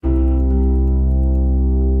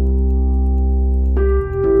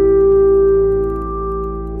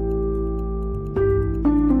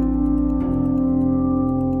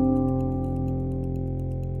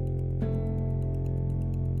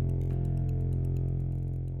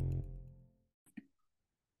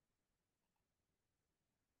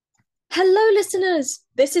Hello, listeners!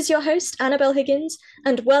 This is your host, Annabelle Higgins,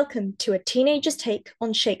 and welcome to A Teenager's Take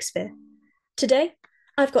on Shakespeare. Today,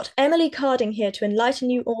 I've got Emily Carding here to enlighten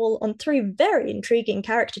you all on three very intriguing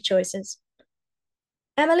character choices.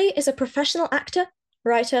 Emily is a professional actor,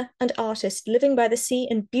 writer, and artist living by the sea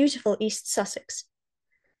in beautiful East Sussex.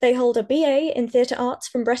 They hold a BA in Theatre Arts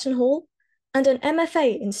from Bretton Hall and an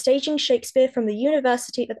MFA in Staging Shakespeare from the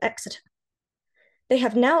University of Exeter. They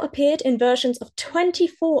have now appeared in versions of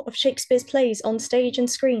 24 of Shakespeare's plays on stage and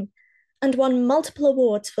screen, and won multiple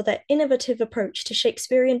awards for their innovative approach to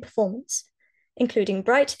Shakespearean performance, including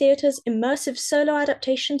Bright Theatre's immersive solo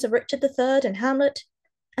adaptations of Richard III and Hamlet,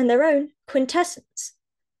 and their own Quintessence,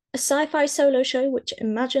 a sci-fi solo show which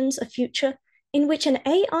imagines a future in which an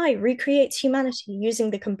AI recreates humanity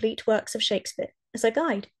using the complete works of Shakespeare as a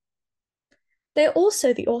guide. They are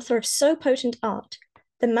also the author of So Potent Art,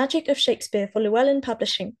 The Magic of Shakespeare for Llewellyn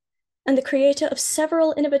Publishing, and the creator of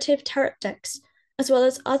several innovative tarot decks, as well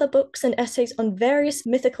as other books and essays on various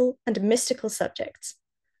mythical and mystical subjects.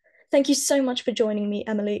 Thank you so much for joining me,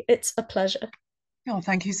 Emily. It's a pleasure. Oh,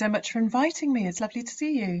 thank you so much for inviting me. It's lovely to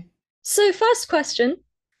see you. So, first question,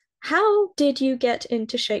 how did you get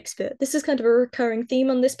into Shakespeare? This is kind of a recurring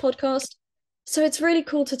theme on this podcast, so it's really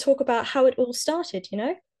cool to talk about how it all started?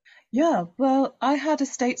 Yeah, well, I had a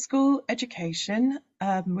state school education.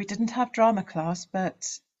 We didn't have drama class, but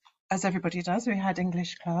as everybody does, we had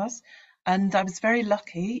English class. And I was very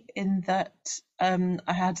lucky in that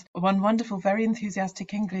I had one wonderful, very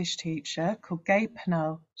enthusiastic English teacher called Gay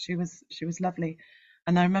Pennell. She was lovely.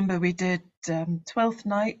 And I remember we did Twelfth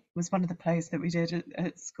Night was one of the plays that we did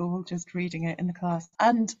at school, just reading it in the class.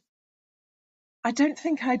 And I don't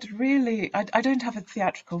think I don't have a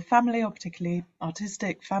theatrical family or particularly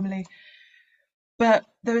artistic family, but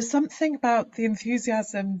there was something about the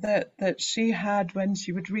enthusiasm that she had when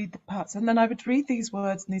she would read the parts. And then I would read these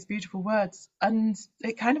words and these beautiful words, and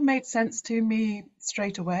it kind of made sense to me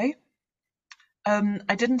straight away.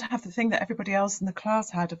 I didn't have the thing that everybody else in the class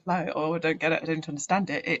had of like, oh, I don't get it, I don't understand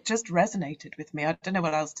it. It just resonated with me. I don't know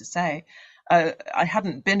what else to say. I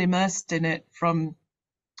hadn't been immersed in it from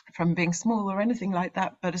being small or anything like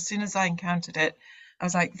that. But as soon as I encountered it, I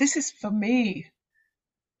was like, this is for me.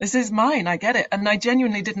 This is mine. I get it. And I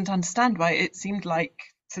genuinely didn't understand why it seemed like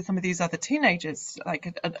to some of these other teenagers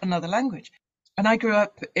like another language. And I grew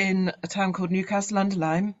up in a town called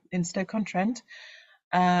Newcastle-under-Lyme in Stoke-on-Trent.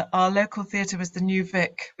 Our local theatre was the New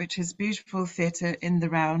Vic, which is beautiful theatre in the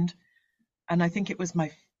round. And I think it was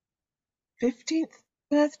my 15th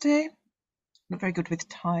birthday. Not very good with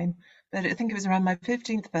time, but I think it was around my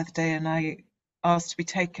 15th birthday, and I asked to be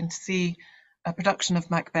taken to see a production of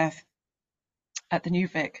Macbeth at the New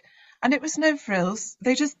Vic. And it was no frills.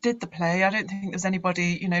 They just did the play. I don't think there was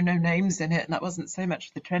anybody, no names in it, and that wasn't so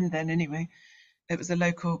much the trend then anyway. It was a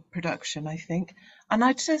local production, I think. And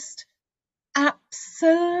I just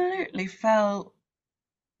absolutely fell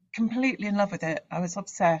completely in love with it. I was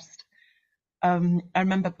obsessed. I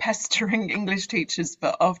remember pestering English teachers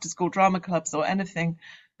for after school drama clubs or anything,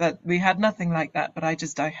 but we had nothing like that. But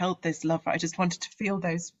I held this love. I just wanted to feel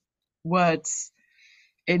those words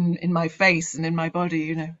in my face and in my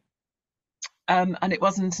body. And it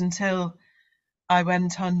wasn't until I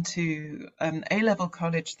went on to A-level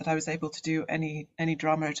college that I was able to do any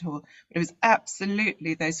drama at all. But it was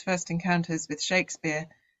absolutely those first encounters with Shakespeare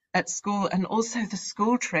at school, and also the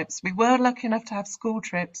school trips. We were lucky enough to have school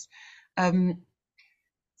trips.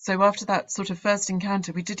 So after that sort of first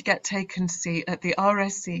encounter, we did get taken to see at the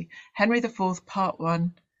RSC Henry IV Part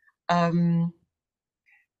One,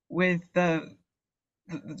 with it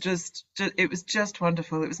was just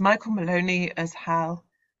wonderful. It was Michael Maloney as Hal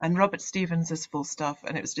and Robert Stephens as Falstaff,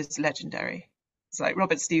 and it was just legendary. It's like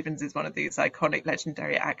Robert Stephens is one of these iconic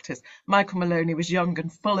legendary actors. Michael Maloney was young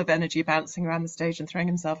and full of energy, bouncing around the stage and throwing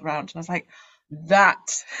himself around, and I was like,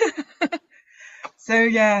 that. So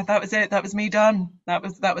yeah, that was it. That was me done. That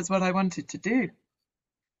was what I wanted to do.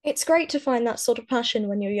 It's great to find that sort of passion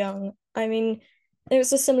when you're young. I mean, it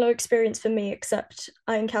was a similar experience for me, except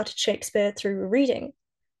I encountered Shakespeare through reading.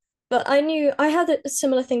 But I knew I had a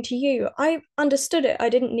similar thing to you. I understood it. I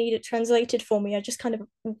didn't need it translated for me. I just kind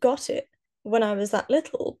of got it when I was that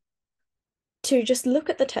little to just look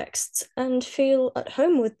at the texts and feel at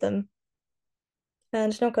home with them.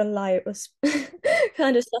 And not gonna lie, it was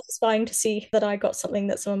kind of satisfying to see that I got something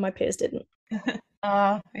that some of my peers didn't.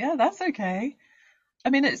 Yeah, that's okay. I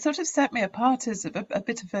mean, it sort of set me apart as a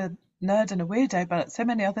bit of a nerd and a weirdo, but so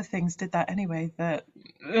many other things did that anyway that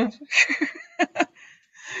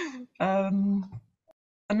um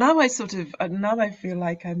and now I feel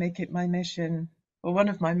like I make it my mission, or one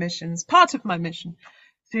of my missions, part of my mission,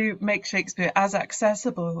 to make Shakespeare as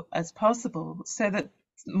accessible as possible so that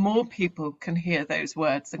more people can hear those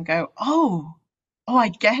words and go, oh, I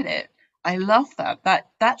get it. I love that.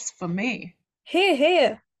 That's for me. Here,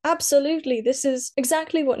 here. Absolutely. This is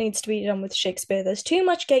exactly what needs to be done with Shakespeare. There's too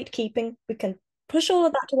much gatekeeping. We can push all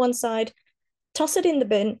of that to one side, toss it in the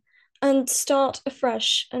bin, and start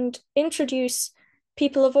afresh and introduce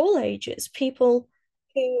people of all ages, people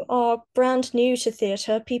who are brand new to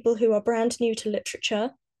theatre, people who are brand new to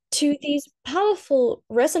literature, to these powerful,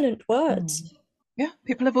 resonant Mm. words. Yeah,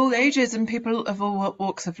 people of all ages and people of all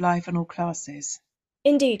walks of life and all classes.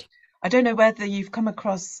 Indeed. I don't know whether you've come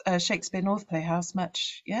across Shakespeare North Playhouse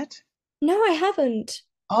much yet. No, I haven't.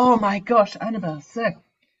 Oh my gosh, Annabelle. So,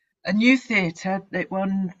 a new theatre. It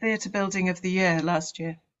won Theatre Building of the Year last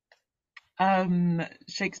year.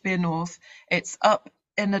 Shakespeare North. It's up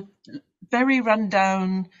in a very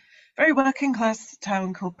rundown, very working class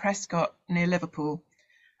town called Prescott near Liverpool.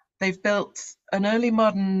 They've built an early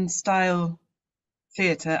modern style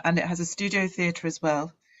theatre and it has a studio theatre as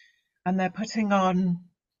well. And they're putting on,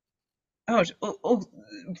 oh,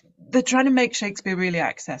 they're trying to make Shakespeare really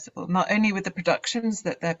accessible, not only with the productions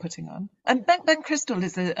that they're putting on. And Ben Crystal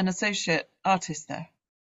is an associate artist there.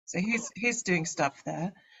 So he's doing stuff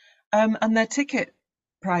there. And their ticket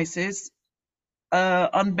prices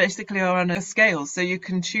on basically are on a scale, so you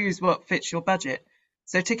can choose what fits your budget.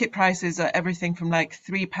 So ticket prices are everything from like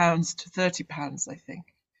 £3 to £30, I think.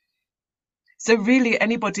 So really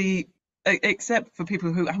anybody, except for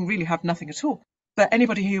people who really have nothing at all, but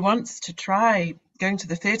anybody who wants to try going to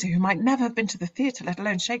the theatre, who might never have been to the theatre, let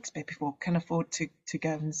alone Shakespeare before, can afford to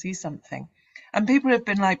go and see something. And people have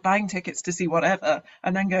been like buying tickets to see whatever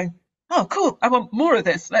and then going, oh, cool, I want more of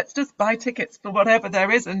this. Let's just buy tickets for whatever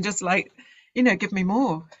there is and just like, give me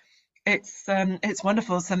more. It's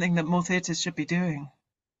wonderful, something that more theatres should be doing.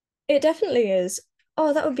 It definitely is.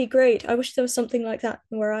 Oh, that would be great. I wish there was something like that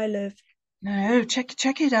where I live. No,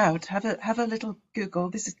 check it out. Have a little Google.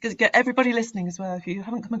 This is to get everybody listening as well. If you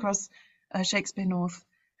haven't come across Shakespeare North,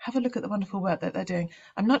 have a look at the wonderful work that they're doing.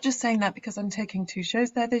 I'm not just saying that because I'm taking 2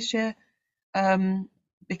 shows there this year, um,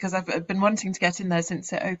 because I've been wanting to get in there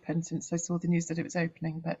since it opened, since I saw the news that it was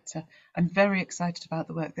opening. But I'm very excited about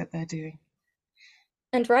the work that they're doing.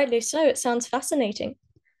 And rightly so, it sounds fascinating.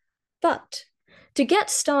 But to get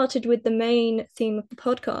started with the main theme of the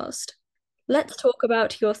podcast, let's talk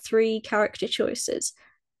about your three character choices.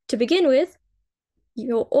 To begin with,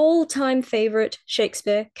 your all time favourite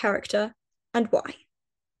Shakespeare character and why.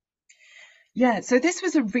 Yeah, so this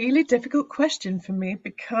was a really difficult question for me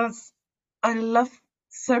because I love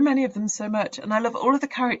so many of them so much, and I love all of the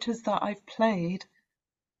characters that I've played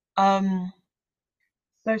um,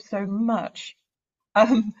 so much.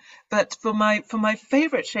 Um, but for my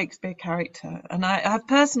favourite Shakespeare character, and I have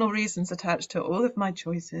personal reasons attached to all of my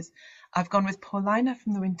choices, I've gone with Paulina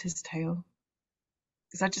from The Winter's Tale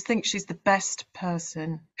because I just think she's the best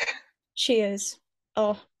person. She is.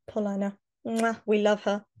 Oh, Paulina. Mwah, we love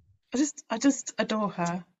her. I just adore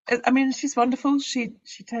her. I mean, she's wonderful. She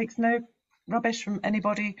takes no rubbish from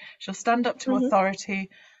anybody. She'll stand up to Mhm. authority.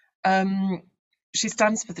 Um, she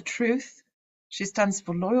stands for the truth. She stands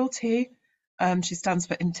for loyalty. She stands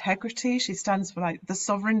for integrity. She stands for like the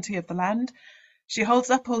sovereignty of the land. She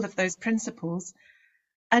holds up all of those principles,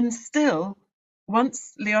 and still,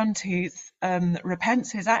 once Leontes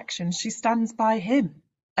repents his actions, she stands by him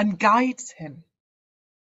and guides him.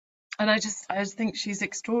 And I just think she's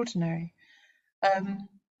extraordinary. Um,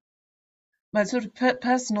 my sort of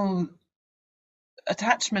personal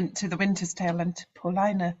attachment to The Winter's Tale and to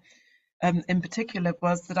Paulina in particular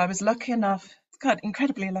was that I was lucky enough, God,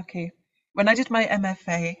 incredibly lucky, when I did my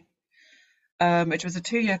MFA, which was a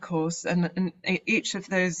 2-year course, and each of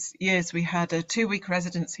those years we had a 2-week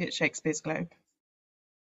residency at Shakespeare's Globe.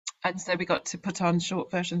 And so we got to put on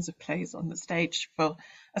short versions of plays on the stage for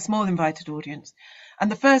a small invited audience. And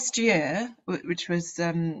the first year, which was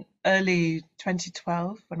early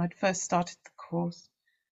 2012, when I'd first started the course,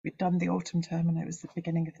 we'd done the autumn term and it was the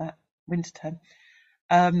beginning of that winter term.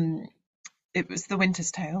 It was The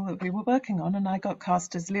Winter's Tale that we were working on, and I got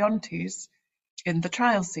cast as Leontes in the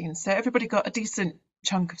trial scene. So everybody got a decent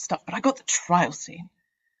chunk of stuff, but I got the trial scene,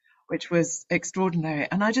 which was extraordinary.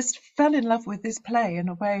 And I just fell in love with this play in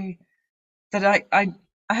a way that I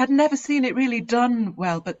had never seen it really done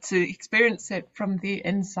well, but to experience it from the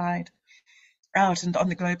inside out and on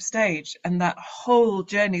the Globe stage, and that whole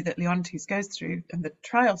journey that Leontes goes through and the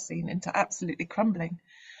trial scene into absolutely crumbling,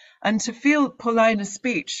 and to feel Paulina's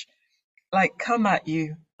speech like come at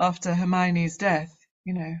you after Hermione's death,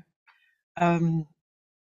 um,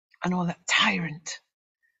 and all that tyrant.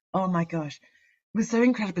 Oh my gosh. was so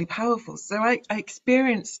incredibly powerful. So I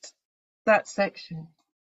experienced that section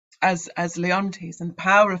as Leontes and the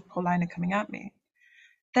power of Paulina coming at me.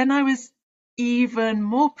 Then I was even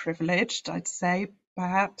more privileged, I'd say,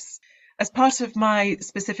 perhaps, as part of my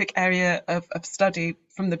specific area of study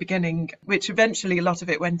from the beginning, which eventually a lot of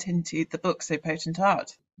it went into the book So Potent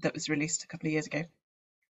Art that was released a couple of years ago.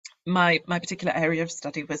 My particular area of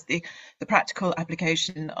study was the practical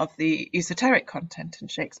application of the esoteric content in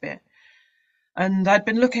Shakespeare. And I'd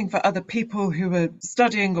been looking for other people who were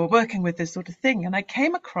studying or working with this sort of thing. And I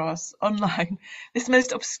came across online this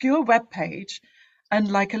most obscure web page and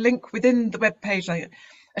like a link within the web page, like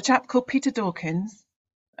a chap called Peter Dawkins,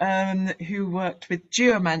 who worked with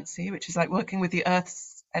geomancy, which is like working with the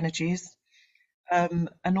earth's energies, and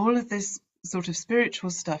all of this sort of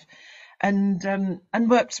spiritual stuff, and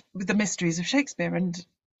worked with the mysteries of Shakespeare and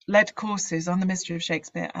led courses on the mystery of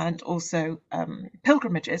Shakespeare and also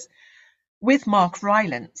pilgrimages with Mark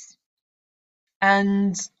Rylance.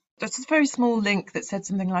 And there's a very small link that said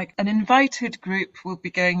something like, an invited group will be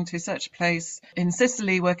going to such a place in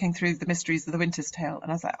Sicily working through the mysteries of the Winter's Tale.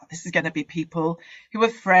 And I was like, oh, this is going to be people who are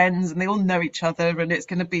friends and they all know each other and it's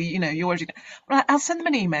going to be, you already know. Right, I'll send them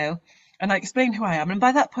an email and I explain who I am. And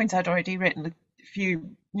by that point, I'd already written a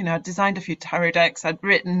few, I'd designed a few tarot decks, I'd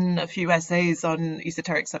written a few essays on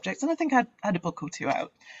esoteric subjects, and I think I'd had a book or two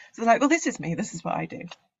out. So I was like, well, this is me, this is what I do.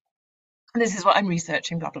 And this is what I'm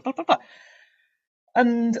researching, blah, blah, blah, blah, blah.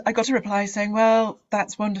 And I got a reply saying, well,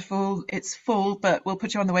 that's wonderful, it's full, but we'll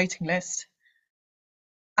put you on the waiting list.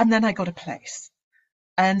 And then I got a place.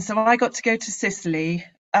 And so I got to go to Sicily,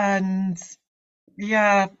 and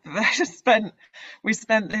yeah, we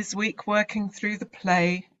spent this week working through the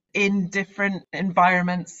play in different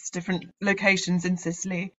environments, different locations in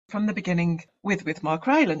Sicily from the beginning with Mark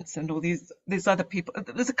Rylance and all these other people.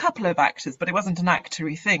 There's a couple of actors, but it wasn't an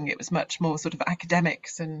actory thing. It was much more sort of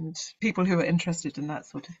academics and people who were interested in that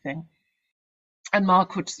sort of thing. And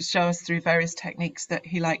Mark would show us through various techniques that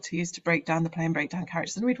he liked to use to break down the play and break down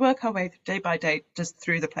characters. And we'd work our way day by day just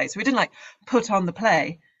through the play. So we didn't like put on the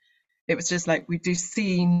play. It was just like we'd do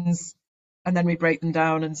scenes and then we break them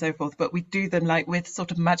down and so forth. But we do them like with sort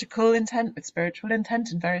of magical intent, with spiritual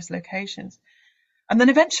intent in various locations. And then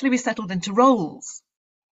eventually we settled into roles.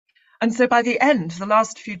 And so by the end, the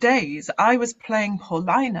last few days, I was playing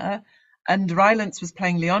Paulina and Rylance was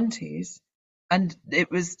playing Leontes. And it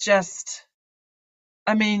was just,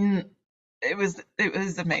 I mean, it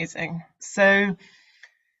was amazing. So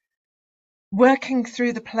working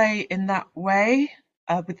through the play in that way,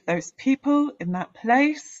 with those people in that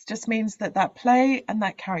place, just means that that play and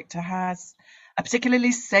that character has a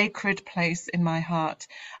particularly sacred place in my heart.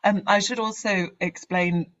 I should also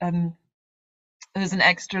explain there's an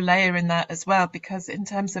extra layer in that as well, because in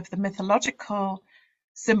terms of the mythological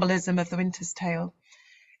symbolism of the Winter's Tale,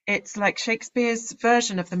 it's like Shakespeare's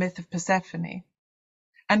version of the myth of Persephone.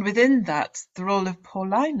 And within that, the role of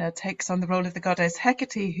Paulina takes on the role of the goddess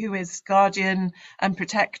Hecate, who is guardian and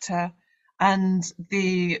protector and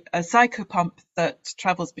the psychopomp that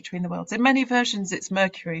travels between the worlds. In many versions, it's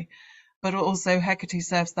Mercury, but also Hecate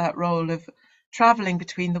serves that role of traveling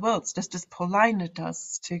between the worlds, just as Paulina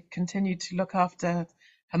does, to continue to look after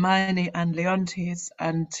Hermione and Leontes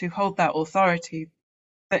and to hold that authority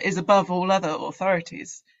that is above all other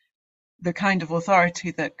authorities, the kind of authority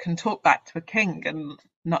that can talk back to a king and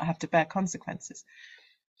not have to bear consequences.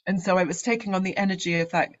 And so I was taking on the energy of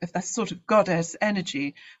that sort of goddess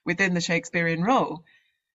energy within the Shakespearean role.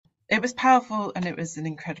 It was powerful and it was an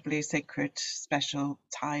incredibly sacred, special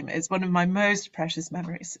time. It's one of my most precious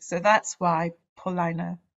memories. So that's why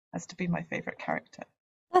Paulina has to be my favourite character.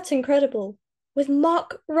 That's incredible. With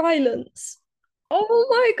Mark Rylance. Oh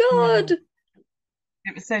Yeah, my God.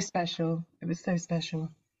 it was so special. It was so special.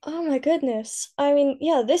 Oh my goodness. I mean,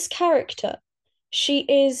 yeah, this character, she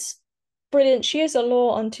is brilliant. She is a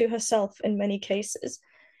law unto herself in many cases.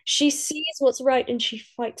 She sees what's right and she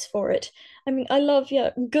fights for it. I mean, I love, yeah,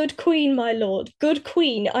 good queen, my lord. Good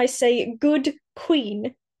queen. I say good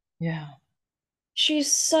queen. Yeah.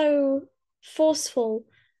 She's so forceful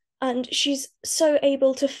and she's so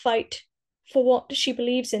able to fight for what she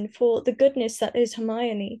believes in, for the goodness that is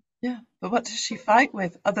Hermione. Yeah. But what does she fight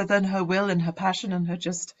with other than her will and her passion and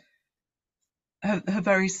her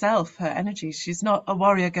very self, her energy? She's not a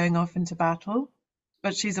warrior going off into battle,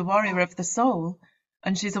 but she's a warrior of the soul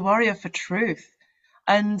and she's a warrior for truth.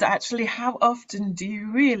 And actually, how often do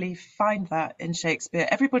you really find that in Shakespeare?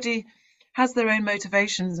 Everybody has their own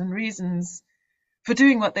motivations and reasons for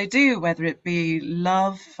doing what they do, whether it be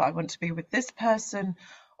love, I want to be with this person,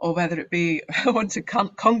 or whether it be I want to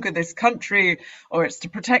conquer this country, or it's to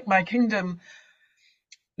protect my kingdom.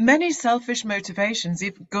 many selfish motivations,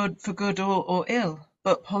 even good for good or ill.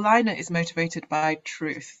 But Paulina is motivated by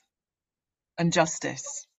truth and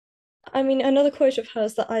justice. I mean, another quote of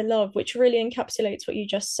hers that I love, which really encapsulates what you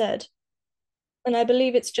just said, and I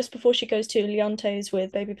believe it's just before she goes to Leontes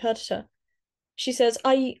with baby Perdita. She says,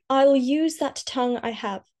 I'll use that tongue I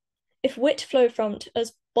have. If wit flow from't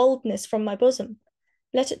as boldness from my bosom,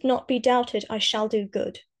 let it not be doubted I shall do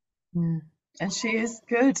good. Mm. And she is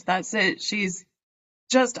good. That's it. She's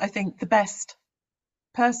just, I think, the best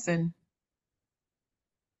person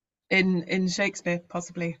in Shakespeare,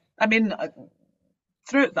 possibly. I mean,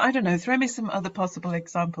 I don't know, throw me some other possible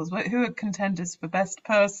examples. Who are contenders for best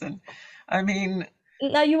person? I mean,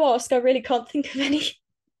 Now you ask, I really can't think of any.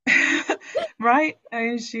 right? I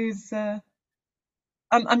mean, she's.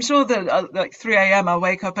 I'm sure that like 3 a.m. I'll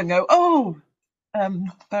wake up and go, oh.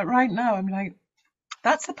 But right now I'm like,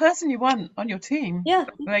 that's the person you want on your team. Yeah.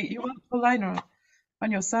 Like you want Paulina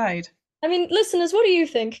on your side. I mean, listeners, what do you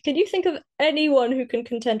think? Can you think of anyone who can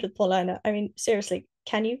contend with Paulina? I mean, seriously,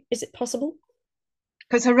 can you? Is it possible?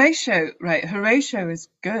 Because Horatio, right? Horatio is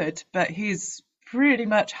good, but he's pretty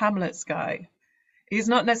much Hamlet's guy. He's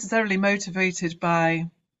not necessarily motivated by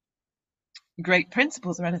great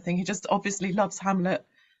principles or anything. He just obviously loves Hamlet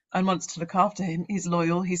and wants to look after him. He's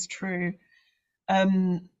loyal, he's true.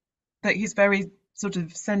 Um, but he's very sort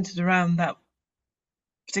of centered around that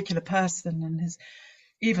particular person, and his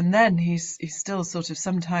even then he's still sort of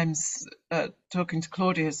sometimes talking to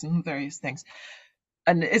Claudius and various things,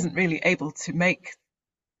 and isn't really able to make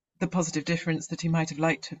the positive difference that he might have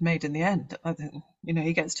liked to have made in the end.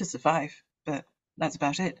 He gets to survive, but that's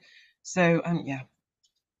about it. So yeah,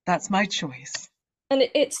 that's my choice. And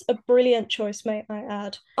it's a brilliant choice, may I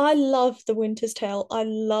add. I love The Winter's Tale. I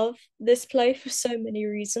love this play for so many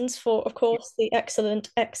reasons. For, of course, the excellent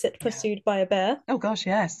exit Yeah. pursued by a bear. Oh gosh,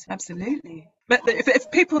 yes, absolutely. But if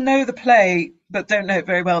people know the play but don't know it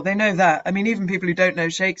very well, they know that. I mean, even people who don't know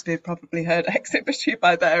Shakespeare probably heard Exit Pursued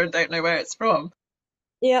by a Bear and don't know where it's from.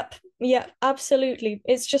 Yep, yep, absolutely.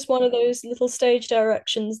 It's just one of those little stage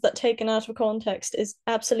directions that, taken out of context, is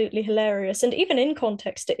absolutely hilarious. And even in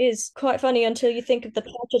context, it is quite funny until you think of the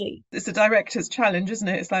tragedy. It's a director's challenge, isn't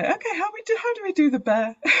it? It's like, okay, how do we do the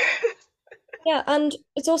bear? Yeah, and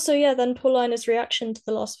it's also, yeah, then Paulina's reaction to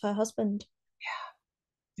the loss of her husband.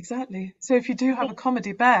 Exactly. So if you do have a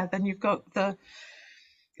comedy bear, then you've got the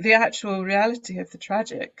actual reality of the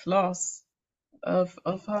tragic loss of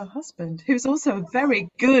her husband, who's also a very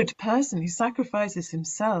good person. He sacrifices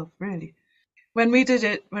himself, really. When we did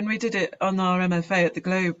it on our MFA at the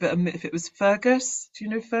Globe, if it was Fergus, do you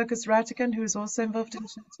know Fergus Ratigan, who was also involved in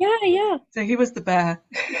Shakespeare? Yeah, yeah. So he was the bear.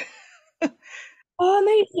 Oh,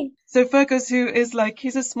 amazing. So Fergus, who is like,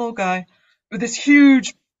 he's a small guy with this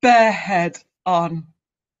huge bear head on,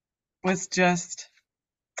 was just,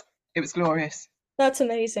 it was glorious. That's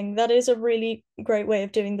amazing. That is a really great way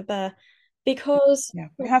of doing the bear because Yeah,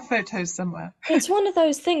 we have photos somewhere. it's one of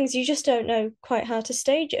those things you just don't know quite how to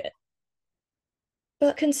stage it.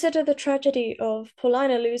 But consider the tragedy of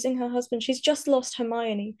Paulina losing her husband. She's just lost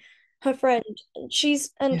Hermione, her friend.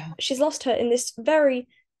 Yeah. She's lost her in this very,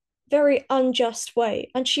 very unjust way,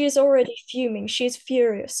 and she is already fuming. She is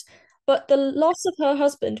furious. But the loss of her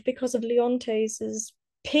husband because of Leontes's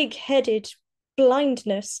pig-headed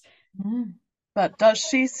blindness. Mm. But does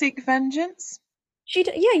she seek vengeance?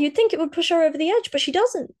 Yeah, you'd think it would push her over the edge, but she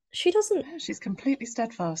doesn't. She doesn't. No, she's completely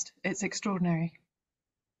steadfast. It's extraordinary.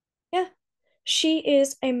 Yeah, she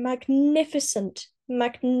is a magnificent,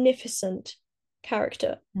 magnificent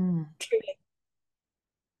character. Mm. Truly.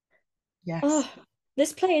 Yes. Ah,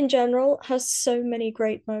 this play in general has so many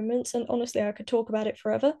great moments, and honestly, I could talk about it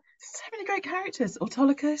forever. So many great characters.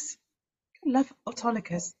 Autolycus. I love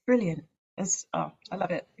Autolycus. Brilliant. I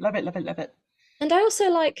love it. Love it, love it, love it. And I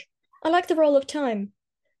like the role of Time.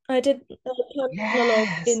 I did a monologue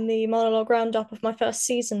Yes. in the monologue roundup of my first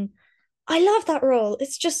season. I love that role.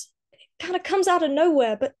 It's just it kind of comes out of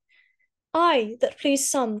nowhere, but I, that please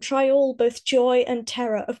some, try all both joy and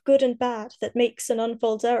terror of good and bad that makes and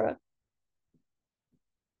unfolds error.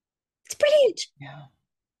 It's brilliant. Yeah.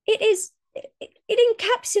 It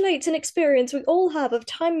encapsulates an experience we all have of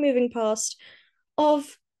time moving past,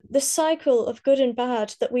 of the cycle of good and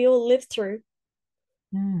bad that we all live through.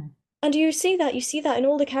 Mm. And you see that in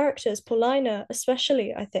all the characters, Paulina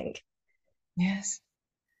especially, I think. Yes.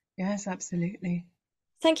 Yes, absolutely.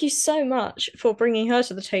 Thank you so much for bringing her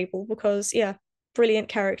to the table because, yeah, brilliant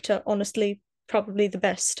character, honestly, probably the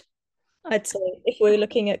best, I'd say, if we're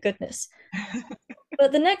looking at goodness.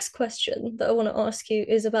 But the next question that I want to ask you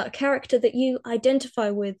is about a character that you identify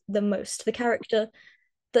with the most, the character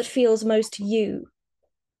that feels most you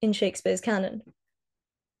in Shakespeare's canon.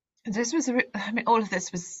 This was, I mean, all of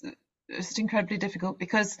this was just incredibly difficult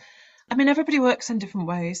because, I mean, everybody works in different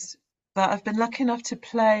ways, but I've been lucky enough to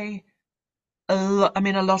play a lot, I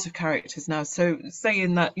mean, a lot of characters now. So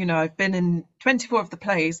saying that, I've been in 24 of the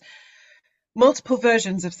plays, multiple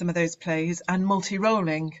versions of some of those plays, and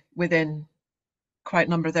multi-rolling within quite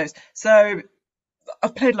a number of those. So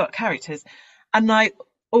I've played a lot of characters, and I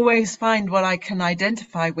always find what I can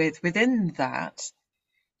identify with within that.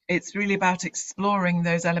 It's really about exploring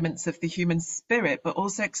those elements of the human spirit, but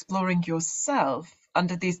also exploring yourself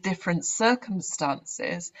under these different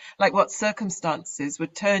circumstances, like what circumstances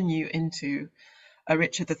would turn you into a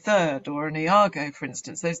Richard III or an Iago, for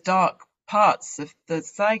instance, those dark parts of the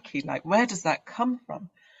psyche, like where does that come from?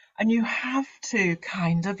 And you have to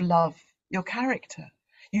kind of love your character.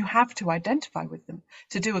 You have to identify with them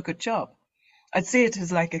to do a good job. I'd see it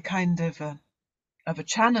as like a kind of a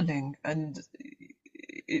channeling, and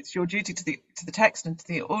it's your duty to the text and to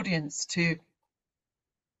the audience to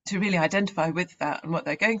really identify with that and what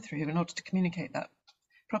they're going through in order to communicate that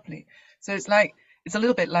properly. So it's a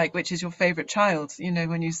little bit like which is your favorite child,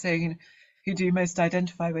 when you say, who do you most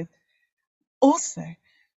identify with? Also,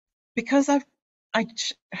 because I've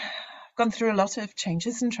gone through a lot of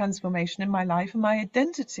changes and transformation in my life, and my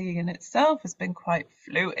identity in itself has been quite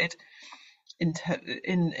fluid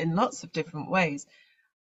in lots of different ways.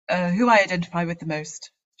 Who I identify with the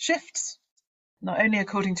most shifts, not only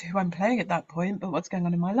according to who I'm playing at that point, but what's going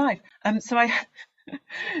on in my life. So I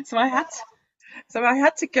so I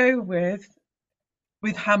had to go with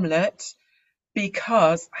Hamlet,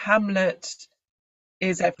 because Hamlet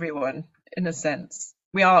is everyone in a sense.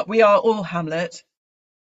 We are all Hamlet.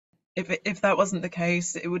 If that wasn't the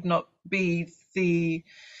case, it would not be the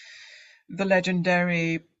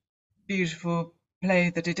legendary, beautiful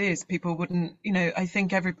play that it is. People wouldn't, I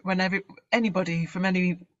think anybody from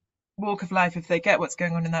any walk of life, if they get what's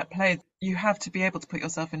going on in that play, you have to be able to put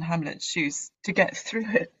yourself in Hamlet's shoes to get through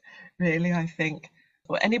it, really, I think.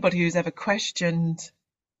 Or anybody who's ever questioned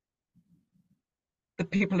the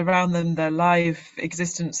people around them, their life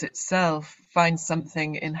existence itself, finds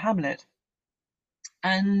something in Hamlet.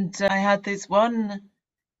 And I had this one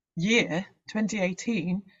year,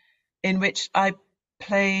 2018, in which I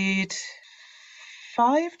played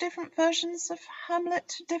 5 different versions of Hamlet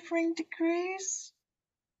to differing degrees.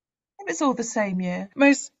 It was all the same year.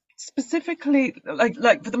 Most specifically,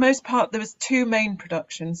 like for the most part, there was 2 main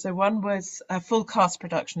productions. So one was a full cast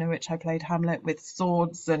production in which I played Hamlet with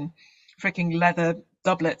swords and freaking leather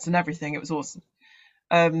doublets and everything. It was awesome.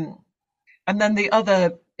 And then the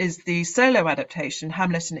other is the solo adaptation,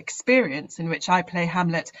 Hamlet: An Experience, in which I play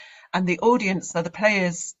Hamlet, and the audience are the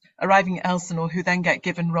players arriving at Elsinore who then get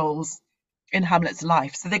given roles in Hamlet's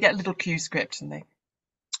life. So they get a little cue script, and they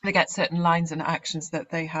get certain lines and actions that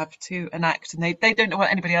they have to enact, and they don't know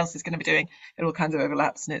what anybody else is going to be doing. It all kind of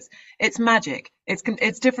overlaps, and it's magic.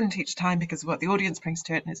 It's different each time because of what the audience brings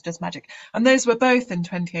to it, and it's just magic. And those were both in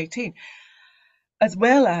 2018, as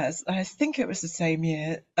well as, I think it was the same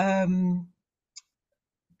year, there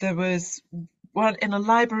was one in a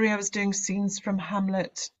library. I was doing scenes from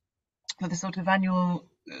Hamlet for the sort of annual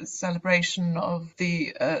celebration of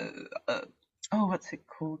the what's it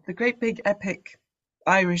called? The great big epic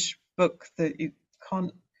Irish book that you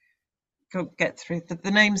can't get through. The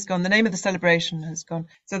name's gone. The name of the celebration has gone.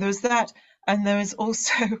 So there was that, and there was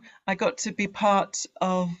also I got to be part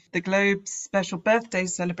of the Globe's special birthday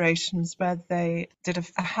celebrations where they did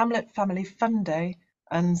a Hamlet family fun day,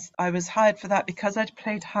 and I was hired for that because I'd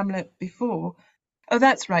played Hamlet before. Oh,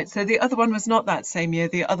 that's right. So the other one was not that same year.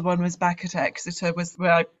 The other one was back at Exeter, was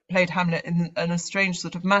where I played Hamlet in a strange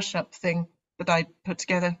sort of mashup thing that I put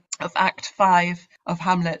together of Act 5 of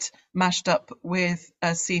Hamlet mashed up with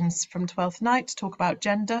scenes from Twelfth Night to talk about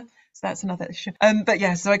gender. So that's another issue. But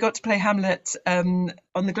yeah, so I got to play Hamlet on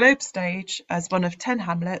the Globe stage as one of 10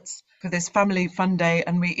 Hamlets for this family fun day,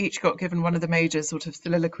 and we each got given one of the major sort of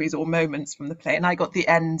soliloquies or moments from the play, and I got the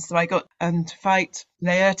end. So I got to fight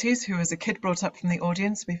Laertes, who was a kid brought up from the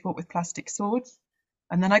audience. We fought with plastic swords.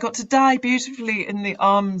 And then I got to die beautifully in the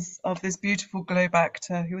arms of this beautiful Globe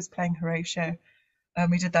actor who was playing Horatio.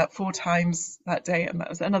 We did that 4 times that day, and that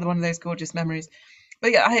was another one of those gorgeous memories.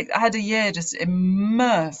 But yeah, I had a year just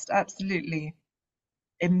immersed, absolutely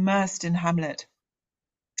immersed in Hamlet.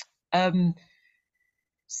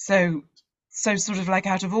 So sort of like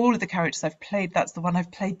out of all of the characters I've played, that's the one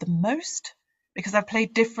I've played the most, because I've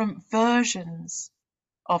played different versions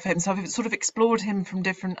of him. So I've sort of explored him from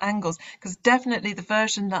different angles, because definitely the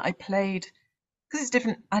version that I played, because it's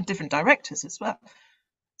different, I had different directors as well.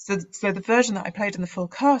 So the version that I played in the full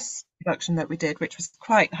cast production that we did, which was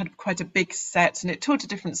had quite a big set, and it toured to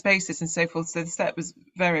different spaces and so forth. So the set was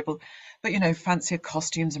variable, but fancier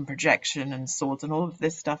costumes and projection and swords and all of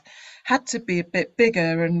this stuff had to be a bit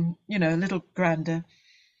bigger and a little grander.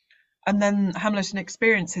 And then Hamlet in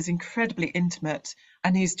Experience is incredibly intimate,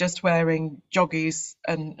 and he's just wearing joggies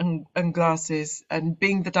and glasses, and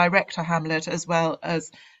being the director Hamlet as well as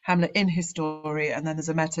Hamlet in his story. And then there's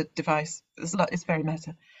a meta device. It's very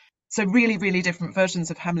meta. So really, really different versions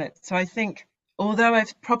of Hamlet. So I think, although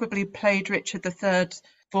I've probably played Richard III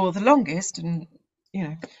for the longest, and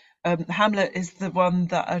Hamlet is the one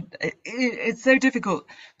that it's so difficult.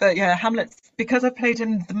 But yeah, Hamlet, because I've played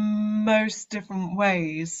him the most different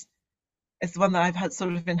ways, is the one that I've had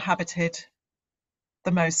sort of inhabited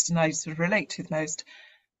the most and I sort of relate to the most.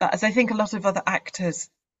 But as I think a lot of other actors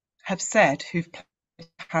have said who've played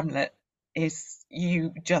Hamlet, is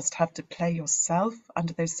you just have to play yourself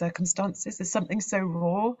under those circumstances. There's something so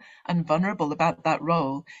raw and vulnerable about that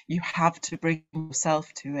role. You have to bring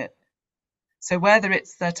yourself to it. So whether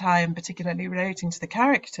it's that I am particularly relating to the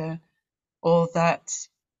character, or that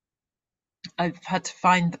I've had to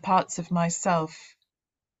find the parts of myself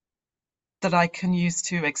that I can use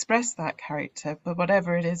to express that character, but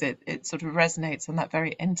whatever it is, it sort of resonates on that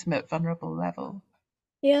very intimate, vulnerable level.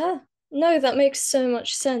 Yeah, no, that makes so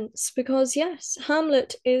much sense because, yes,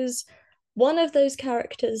 Hamlet is one of those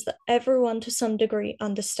characters that everyone to some degree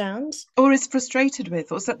understands. Or is frustrated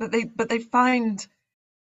with, or so that they find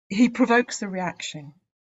he provokes a reaction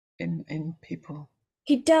in people.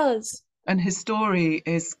 He does. And his story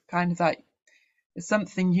is kind of that, there's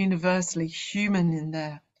something universally human in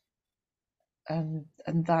there. And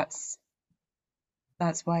that's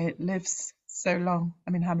why it lives so long.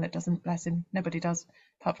 I mean, Hamlet doesn't, bless him, nobody does,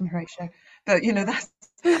 apart from Horatio. But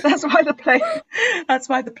that's why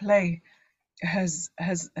the play has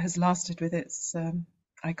lasted with its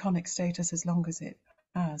iconic status as long as it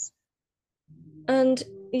has. And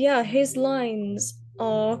yeah, his lines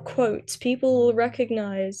are quotes. People will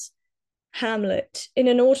recognize Hamlet in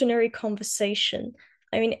an ordinary conversation.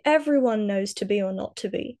 I mean, everyone knows to be or not to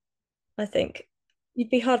be, I think. You'd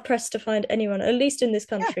be hard pressed to find anyone, at least in this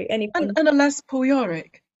Yeah, country, and anyone. and a less Paul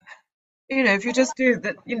Yorick. If you just do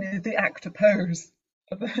that, the actor pose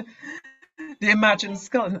of the imagined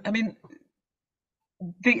skull. I mean,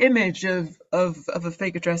 the image of a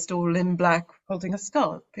figure dressed all in black holding a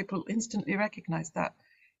skull, people instantly recognize that.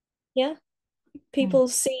 Yeah, Mm. people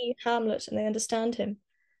see Hamlet and they understand him.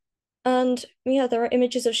 And yeah, there are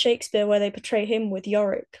images of Shakespeare where they portray him with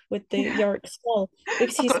Yorick, with the Yeah, Yorick skull,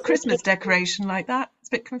 because I've he's got a such a. Christmas decoration like that. It's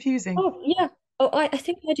a bit confusing. Oh, yeah. Oh, I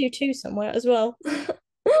think I do too somewhere as well.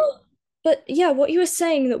 But yeah, what you were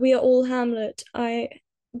saying that we are all Hamlet,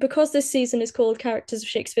 because this season is called Characters of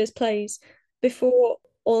Shakespeare's Plays, before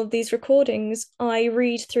all of these recordings, I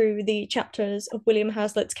read through the chapters of William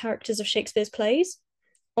Hazlitt's Characters of Shakespeare's Plays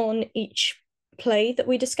on each play that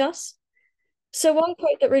we discuss. So one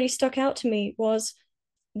quote that really stuck out to me was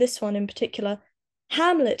this one in particular.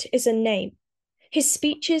 Hamlet is a name, his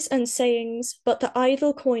speeches and sayings but the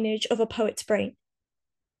idle coinage of a poet's brain.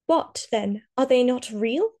 What, then, are they not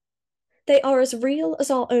real? They are as real as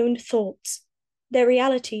our own thoughts. Their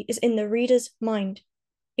reality is in the reader's mind.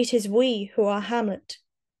 It is we who are Hamlet.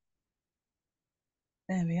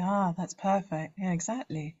 There we are. That's perfect. Yeah,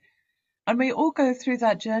 exactly. And we all go through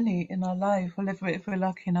that journey in our life, well, if we're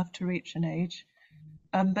lucky enough to reach an age.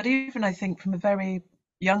 But even I think from a very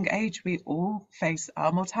young age, we all face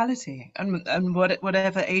our mortality, and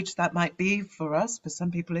whatever age that might be for us. For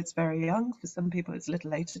some people, it's very young. For some people, it's a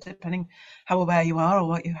little later, depending how aware you are or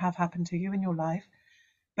what you have happened to you in your life.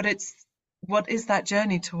 But it's, what is that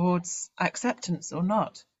journey towards acceptance or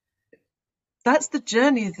not? That's the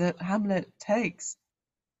journey that Hamlet takes.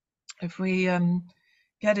 If we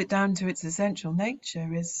get it down to its essential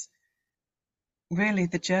nature, is really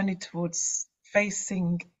the journey towards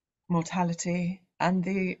facing mortality and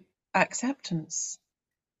the acceptance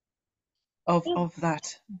of Yeah. of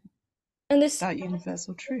that And this that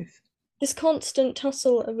universal truth. this constant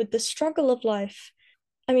tussle with the struggle of life.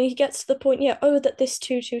 I mean, he gets to the point, yeah, oh, that this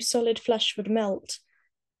too solid flesh would melt.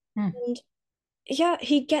 Hmm. And yeah,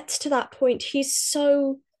 he gets to that point. He's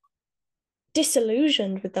so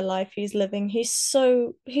disillusioned with the life he's living. He's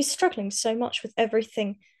struggling so much with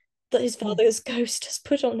everything that his Hmm. father's ghost has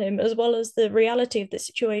put on him, as well as the reality of the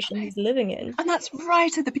situation he's living in. And that's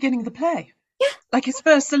right at the beginning of the play. Yeah, Like his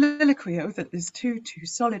first soliloquy, oh, that this too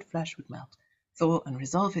solid flesh would melt, thaw and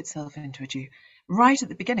resolve itself into a dew, right at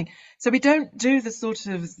the beginning. So we don't do the sort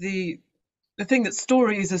of the thing that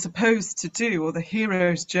stories are supposed to do, or the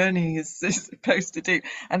hero's journey is supposed to do,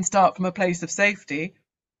 and start from a place of safety.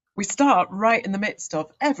 we start right in the midst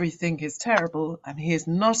of everything is terrible and he is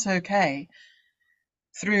not okay,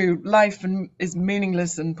 through life and is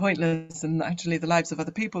meaningless and pointless, and actually the lives of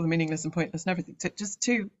other people are meaningless and pointless and everything,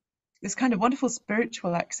 to this kind of wonderful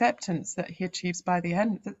spiritual acceptance that he achieves by the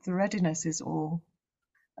end, that the readiness is all.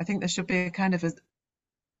 I think there should be a kind of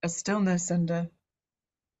a stillness and a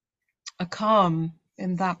calm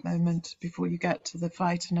in that moment before you get to the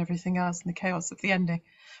fight and everything else and the chaos of the ending,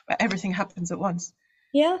 where everything happens at once.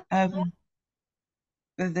 Yeah.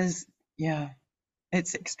 There's, yeah,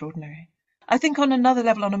 it's extraordinary. I think on another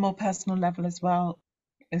level, on a more personal level as well,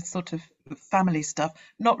 it's sort of family stuff,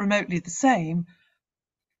 not remotely the same,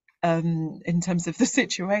 in terms of the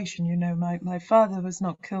situation. You know, my father was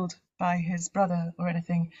not killed by his brother or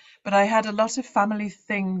anything, but I had a lot of family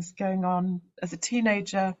things going on as a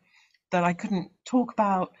teenager that I couldn't talk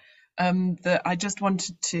about, that I just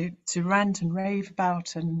wanted to rant and rave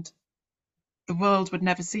about, and the world would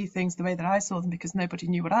never see things the way that I saw them because nobody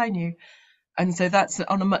knew what I knew. And so that's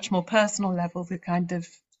on a much more personal level, the kind of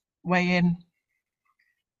way in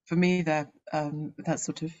for me there, that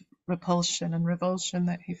sort of repulsion and revulsion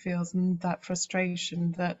that he feels, and that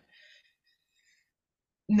frustration that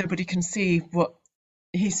nobody can see what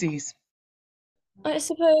he sees. I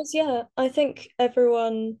suppose, yeah, I think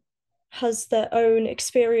everyone has their own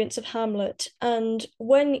experience of Hamlet. And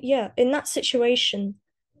when, yeah, in that situation,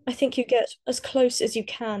 I think you get as close as you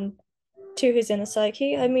can to his inner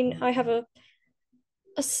psyche. I mean, I have a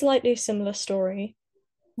slightly similar story.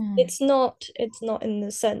 Mm. It's not in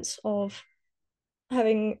the sense of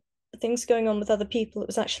having things going on with other people. It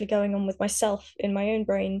was actually going on with myself in my own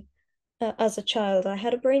brain. As a child, I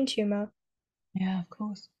had a brain tumor, Yeah, of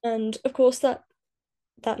course. and of course that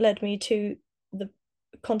led me to the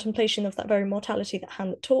contemplation of that very mortality that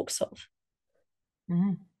Hamlet talks of.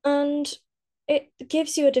 Mm. And it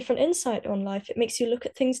gives you a different insight on life. It makes you look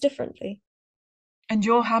at things differently. And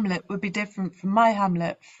your Hamlet would be different from my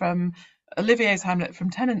Hamlet, from Olivier's Hamlet,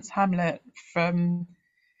 from Tennant's Hamlet, from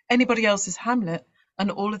anybody else's Hamlet.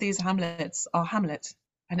 And all of these Hamlets are Hamlet.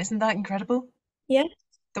 And isn't that incredible? Yeah,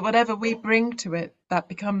 That whatever we bring to it, that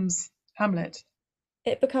becomes Hamlet.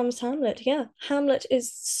 it becomes Hamlet. Yeah, Hamlet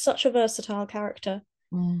is such a versatile character.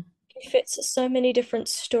 Mm. He fits so many different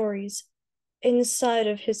stories inside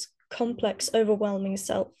of his complex, overwhelming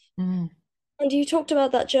self. Mm. And you talked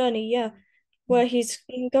about that journey, yeah, where he's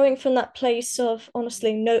going from that place of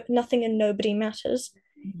honestly nothing and nobody matters.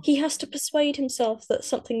 He has to persuade himself that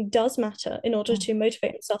something does matter in order Mm. to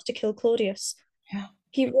motivate himself to kill Claudius. Yeah.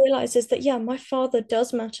 He realizes that yeah, my father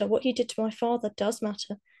does matter. What he did to my father does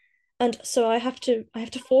matter. And so I have to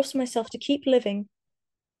force myself to keep living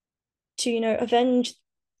to,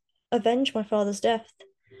 avenge my father's death.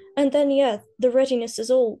 And then yeah, the readiness is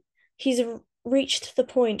all. He's reached the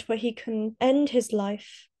point where he can end his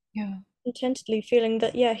life Yeah. contentedly, feeling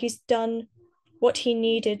that yeah, he's done what he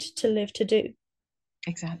needed to live to do.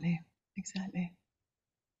 Exactly. Exactly.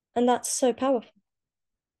 And that's so powerful.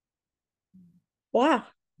 Wow.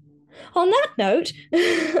 On that note,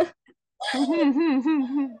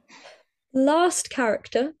 last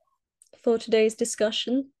character for today's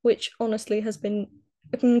discussion, which honestly has been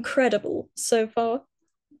incredible so far.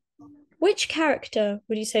 Which character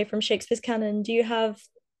would you say from Shakespeare's canon do you have,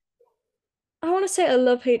 I want to say, a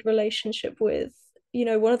love-hate relationship with?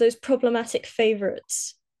 One of those problematic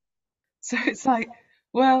favorites. So it's like,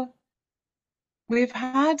 well, we've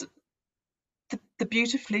had the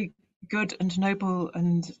beautifully good and noble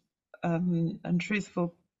and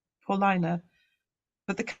truthful Paulina,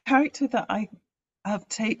 but the character that I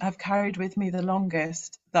have carried with me the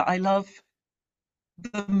longest, that I love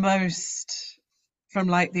the most from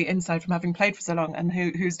like the inside, from having played for so long, and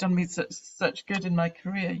who's done me such good in my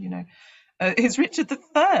career, is Richard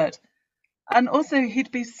III. And also,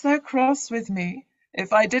 he'd be so cross with me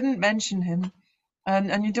if I didn't mention him.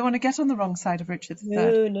 And you don't want to get on the wrong side of Richard III.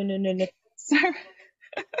 No, no, no, no, no. So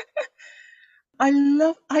I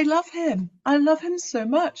love him. I love him so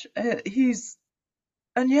much.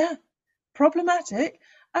 And yeah, problematic.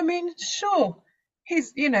 I mean, sure,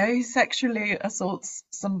 he sexually assaults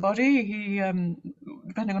somebody. He,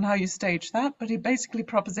 depending on how you stage that, but he basically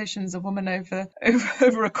propositions a woman over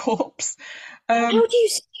a corpse. How Um, do you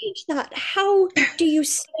stage that? How do you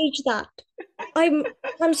stage that? I'm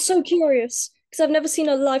I'm so curious because I've never seen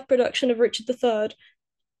a live production of Richard III.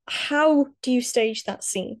 How do you stage that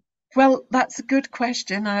scene? well, that's a good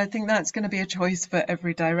question, and I think that's going to be a choice for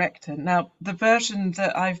every director. Now, the version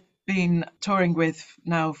that I've been touring with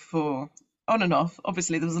now for on and off,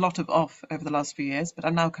 obviously there was a lot of off over the last few years, but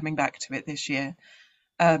I'm now coming back to it this year,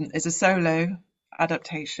 is a solo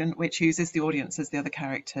adaptation which uses the audience as the other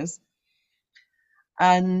characters.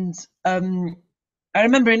 And I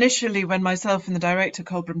remember initially when myself and the director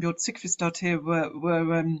Kolbrun Bjørn Sigfusdottir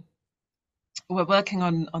were working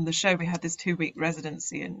on the show. We had this 2-week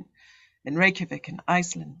residency in Reykjavik in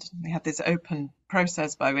Iceland. We had this open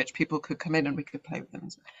process by which people could come in and we could play with them.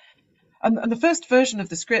 And the first version of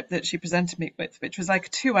the script that she presented me with, which was like a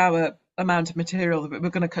 2-hour amount of material that we were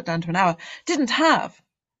going to cut down to an hour, didn't have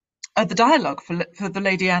the dialogue for the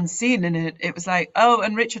Lady Anne scene in it. It was like, oh,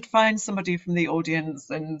 and Richard finds somebody from the audience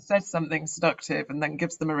and says something seductive and then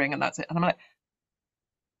gives them a ring and that's it. And I'm like,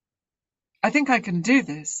 I think I can do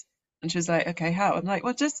this. And she's like, okay, how? I'm like,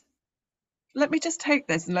 well, just let me just take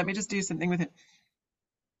this and let me just do something with it.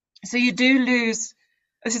 So you do lose,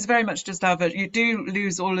 this is very much just our version, you do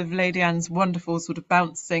lose all of Lady Anne's wonderful sort of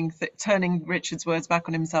bouncing, turning Richard's words back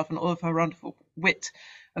on himself and all of her wonderful wit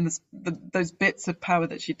and those bits of power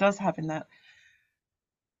that she does have in that.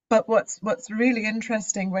 But what's really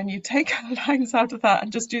interesting when you take lines out of that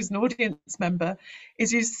and just use an audience member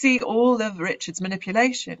is you see all of Richard's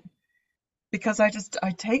manipulation. Because I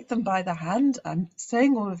take them by the hand, I'm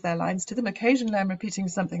saying all of their lines to them. Occasionally I'm repeating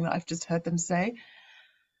something that I've just heard them say.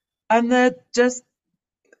 And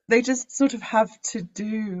they just sort of have to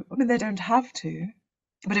do, I mean, they don't have to,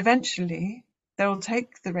 but eventually they'll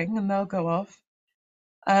take the ring and they'll go off.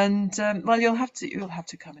 And, well, you'll have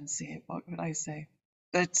to come and see it, what would I say?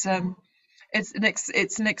 But it's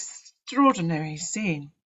an extraordinary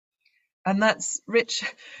scene. And that's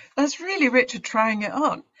really Richard trying it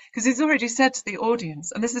on. Because he's already said to the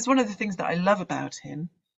audience, and this is one of the things that I love about him,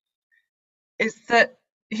 is that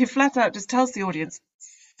he flat out just tells the audience,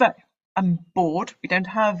 so, I'm bored. We don't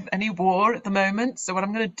have any war at the moment. So what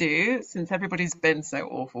I'm going to do, since everybody's been so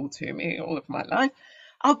awful to me all of my life,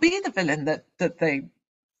 I'll be the villain that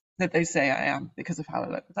they say I am because of how I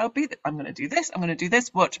look. I'm going to do this. I'm going to do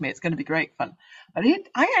this. Watch me. It's going to be great fun. But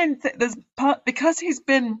there's part, because he's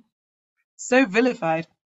been so vilified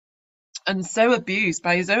and so abused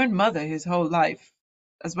by his own mother his whole life,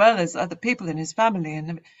 as well as other people in his family,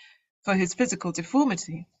 and for his physical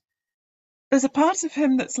deformity. There's a part of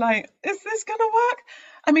him that's like, is this going to work?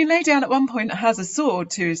 I mean, Lady Anne at one point has a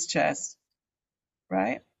sword to his chest,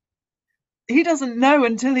 right? He doesn't know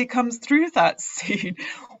until he comes through that scene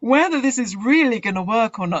whether this is really going to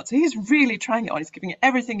work or not. So he's really trying it on. He's giving it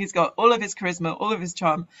everything he's got, all of his charisma, all of his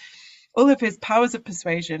charm, all of his powers of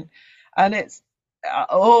persuasion. And it's,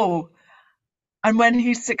 and when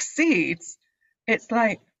he succeeds, it's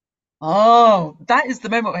like, oh, that is the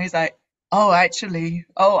moment where he's like, oh, actually,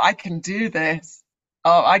 oh, I can do this.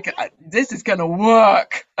 Oh, this is going to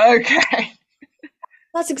work. Okay.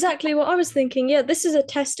 That's exactly what I was thinking. Yeah, this is a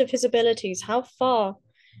test of his abilities. How far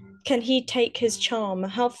can he take his charm?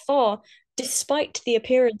 How far, despite the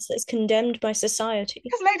appearance that's condemned by society?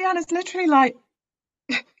 Because Lady Anne is literally like,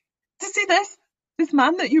 to see this? This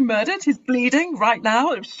man that you murdered, he's bleeding right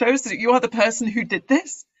now. It shows that you are the person who did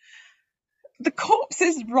this. The corpse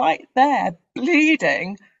is right there,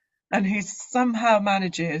 bleeding, and he somehow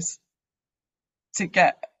manages to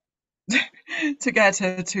get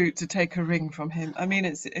her to take a ring from him. I mean,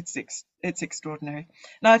 it's extraordinary.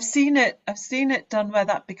 Now I've seen it done where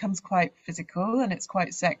that becomes quite physical and it's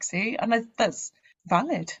quite sexy, and that's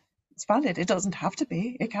valid. It's valid. It doesn't have to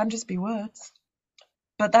be. It can just be words.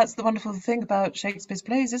 But that's the wonderful thing about Shakespeare's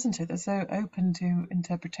plays, isn't it? They're so open to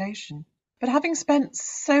interpretation. But having spent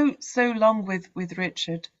so long with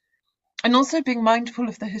Richard, and also being mindful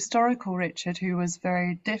of the historical Richard, who was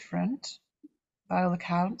very different by all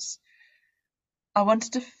accounts, I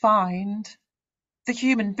wanted to find the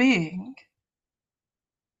human being,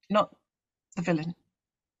 not the villain.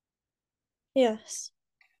 Yes.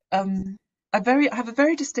 I have a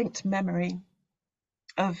very distinct memory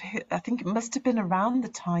of, I think it must have been around the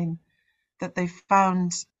time that they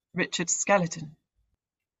found Richard's skeleton.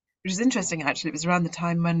 Which is interesting, actually. It was around the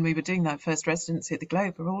time when we were doing that first residency at the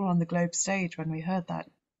Globe. We were all on the Globe stage when we heard that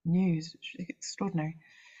news, which is extraordinary.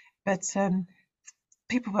 But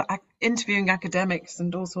people were interviewing academics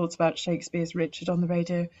and all sorts about Shakespeare's Richard on the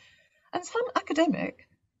radio. And some academic,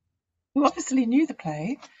 who obviously knew the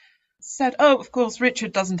play, said, oh, of course,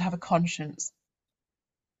 Richard doesn't have a conscience.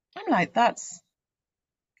 I'm like, that's,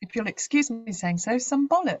 if you'll excuse me saying so, some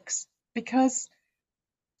bollocks. Because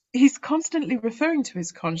he's constantly referring to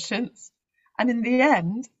his conscience, and in the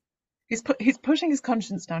end, he's pushing his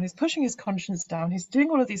conscience down, he's pushing his conscience down, he's doing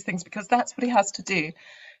all of these things because that's what he has to do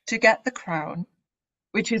to get the crown,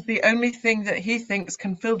 which is the only thing that he thinks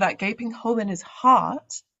can fill that gaping hole in his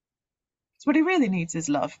heart. So what he really needs is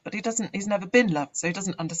love, but he's never been loved, so he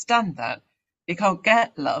doesn't understand that. He can't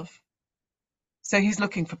get love. So he's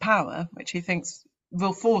looking for power, which he thinks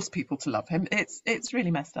will force people to love him. It's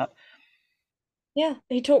really messed up. Yeah,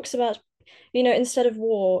 he talks about, instead of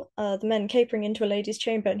war, the men capering into a lady's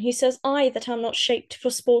chamber, and he says, I that am not shaped for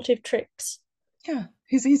sportive tricks. Yeah,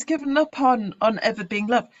 he's given up on ever being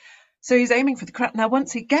loved. So he's aiming for the crown. Now,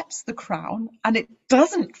 once he gets the crown and it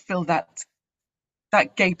doesn't fill that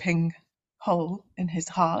gaping hole in his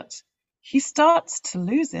heart, he starts to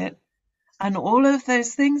lose it. And all of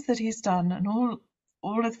those things that he's done and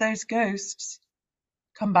all of those ghosts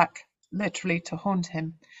come back literally to haunt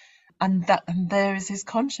him. And there is his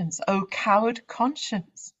conscience. O coward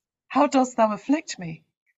conscience, how dost thou afflict me?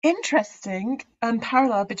 Interesting and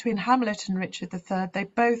parallel between Hamlet and Richard III. They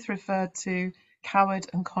both refer to coward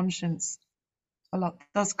and conscience a lot.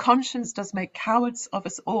 Thus conscience does make cowards of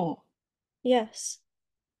us all. Yes.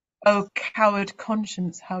 O coward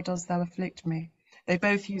conscience, how dost thou afflict me? They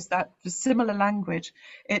both use that for similar language.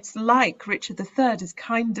 It's like Richard III is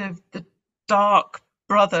kind of the dark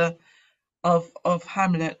brother of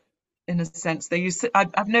Hamlet in a sense. They use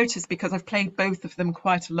I've noticed because I've played both of them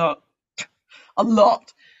quite a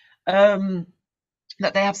lot,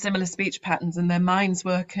 that they have similar speech patterns and their minds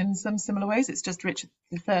work in some similar ways. It's just Richard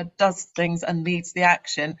III does things and leads the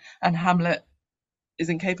action, and Hamlet is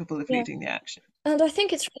incapable of Yeah. leading the action. And I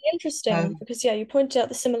think it's really interesting Um, because, yeah, you pointed out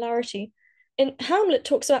the similarity. In Hamlet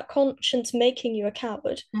talks about conscience making you a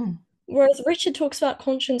coward, mm, whereas Richard talks about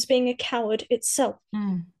conscience being a coward itself.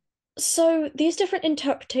 mm, So these different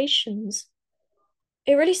interpretations,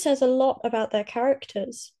 it really says a lot about their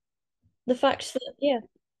characters. The fact that,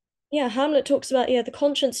 yeah, Hamlet talks about, yeah, the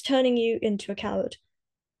conscience turning you into a coward.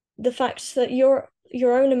 The fact that your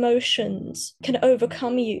own emotions can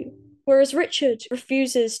overcome you, whereas Richard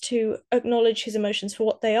refuses to acknowledge his emotions for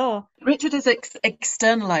what they are. Richard has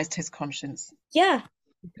externalized his conscience Yeah,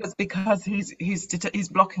 because he's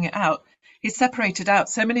blocking it out. He's separated out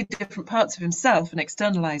so many different parts of himself and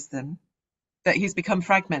externalized them that he's become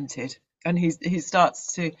fragmented, and he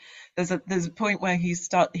starts to there's a point where he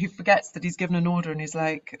forgets that he's given an order and he's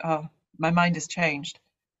like, oh, my mind has changed.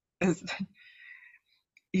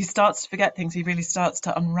 He starts to forget things. He really starts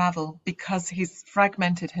to unravel because he's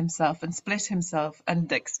fragmented himself and split himself and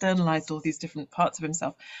externalized all these different parts of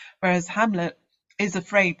himself, whereas Hamlet is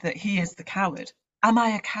afraid that he is the coward. Am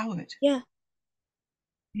I a coward? yeah,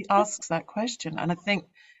 He asks that question, and I think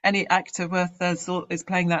any actor worth their salt is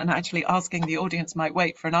playing that and actually asking the audience might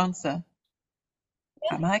wait for an answer.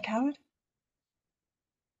 yeah. Am I a coward?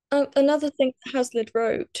 Another thing that Hazlitt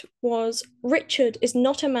wrote was Richard is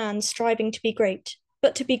not a man striving to be great,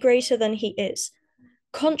 but to be greater than he is,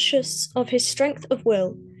 conscious of his strength of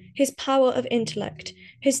will, his power of intellect,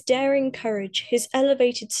 his daring courage, his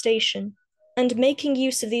elevated station, and making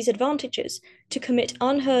use of these advantages to commit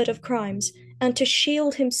unheard of crimes and to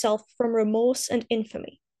shield himself from remorse and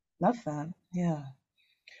infamy. Love that. Yeah.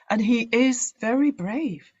 And he is very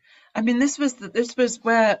brave. I mean, this was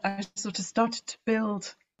where I sort of started to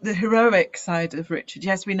build the heroic side of Richard.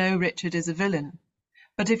 Yes, we know Richard is a villain,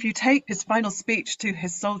 but if you take his final speech to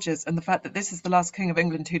his soldiers and the fact that this is the last king of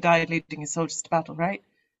England who died leading his soldiers to battle, right?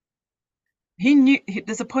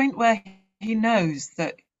 There's a point where he knows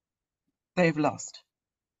that they've lost,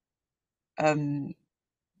 um,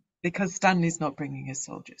 because Stanley's not bringing his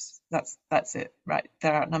soldiers. That's it, right?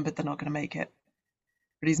 They're outnumbered. They're not going to make it.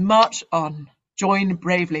 But he's march on, join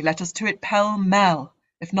bravely, let us to it pell-mell,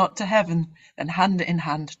 if not to heaven, then hand in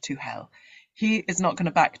hand to hell. He is not going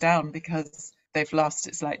to back down because they've lost.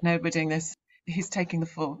 It's like, no, we're doing this. He's taking the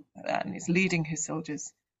fall and he's leading his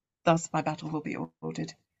soldiers. Thus my battle will be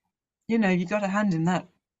ordered. You know, you got a hand in that.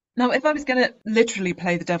 Now, if I was going to literally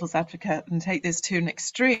play the devil's advocate and take this to an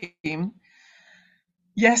extreme,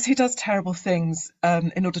 yes, he does terrible things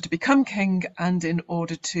in order to become king and in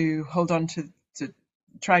order to hold on to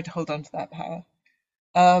try to hold on to that power.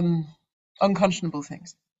 Unconscionable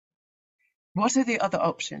things. What are the other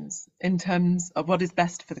options in terms of what is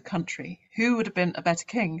best for the country? Who would have been a better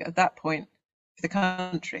king at that point for the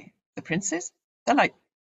country? The princes? They're like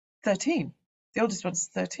 13. The oldest one's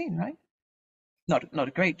 13, right? Not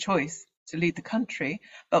a great choice to lead the country,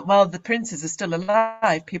 but while the princes are still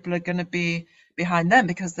alive, people are going to be behind them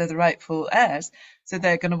because they're the rightful heirs, so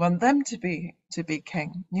they're going to want them to be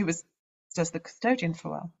king. He was just the custodian for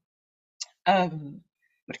a while.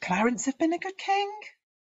 Would Clarence have been a good king?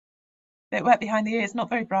 Bit wet behind the ears, not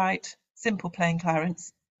very bright, simple playing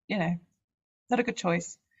Clarence, you know, not a good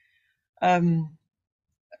choice. Um,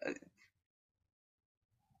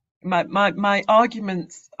 my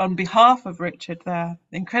arguments on behalf of Richard there,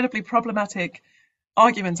 incredibly problematic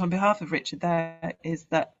argument on behalf of Richard there, is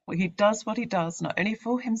that he does what he does not only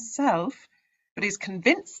for himself, but he's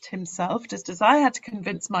convinced himself, just as I had to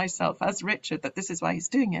convince myself as Richard that this is why he's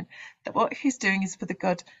doing it, that what he's doing is for the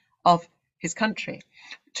good of his country,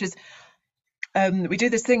 which is we do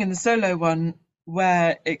this thing in the solo one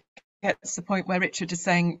where it gets to the point where Richard is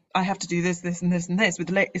saying, I have to do this, this, and this, and this.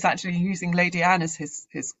 It's actually using Lady Anne as his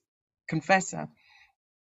confessor,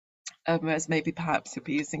 whereas maybe perhaps he'll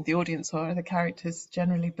be using the audience or other characters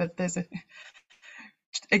generally. But there's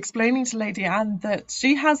explaining to Lady Anne that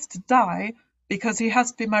she has to die because he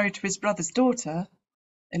has to be married to his brother's daughter,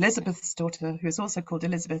 Elizabeth's daughter, who is also called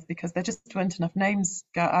Elizabeth, because there just weren't enough names.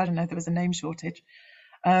 I don't know, there was a name shortage.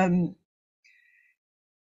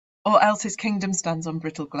 Or else his kingdom stands on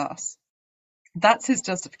brittle glass. That's his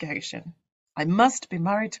justification. I must be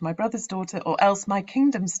married to my brother's daughter, or else my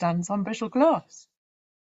kingdom stands on brittle glass.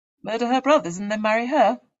 Murder her brothers and then marry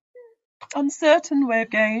her? Uncertain way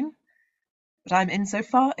of gain. But I'm in so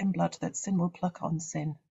far in blood that sin will pluck on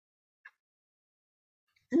sin.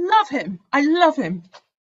 Love him. I love him.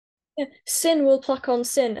 Yeah. Sin will pluck on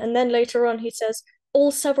sin, and then later on he says,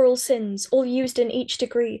 all several sins, all used in each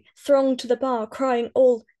degree, throng to the bar, crying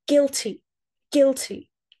all guilty, guilty.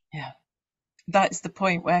 Yeah. That's the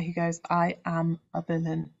point where he goes, I am a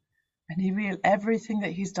villain. And everything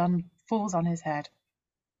that he's done falls on his head.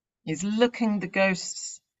 He's looking the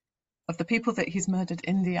ghosts of the people that he's murdered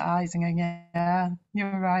in the eyes and going, yeah,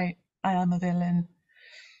 you're right, I am a villain.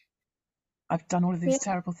 I've done all of these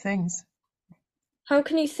terrible things. How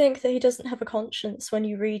can you think that he doesn't have a conscience when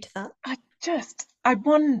you read that? I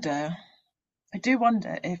do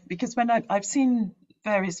wonder if, because when I've seen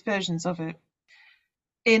various versions of it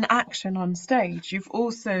in action on stage, you've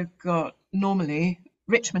also got normally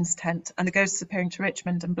Richmond's tent and the ghosts appearing to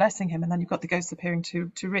Richmond and blessing him, and then you've got the ghosts appearing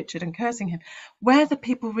to Richard and cursing him. Whether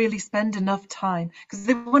people really spend enough time, because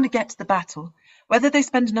they want to get to the battle, whether they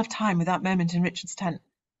spend enough time with that moment in Richard's tent.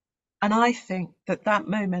 And I think that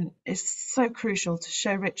moment is so crucial to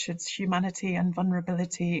show Richard's humanity and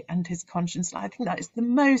vulnerability and his conscience. I think that is the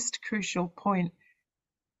most crucial point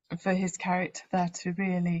for his character there to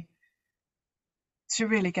really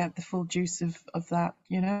get the full juice of that,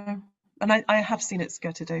 you know. And I have seen it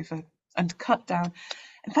skirted over and cut down.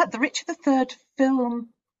 In fact, the Richard III film,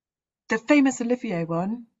 the famous Olivier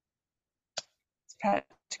one, it's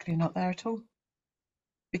practically not there at all,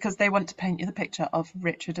 because they want to paint you the picture of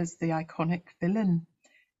Richard as the iconic villain.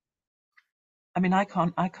 I mean, I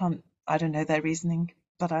don't know their reasoning,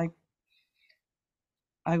 but I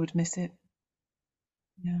would miss it.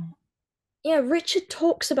 Yeah. Yeah, Richard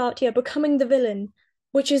talks about, becoming the villain,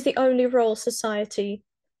 which is the only role society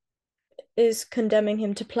is condemning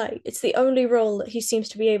him to play. It's the only role that he seems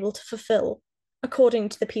to be able to fulfill, according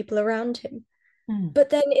to the people around him. But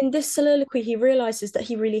then in this soliloquy, he realizes that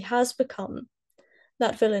he really has become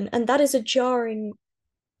that villain, and that is a jarring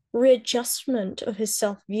readjustment of his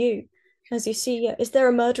self-view. As you see, is there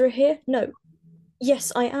a murderer here? No.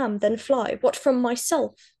 Yes, I am, then fly. What from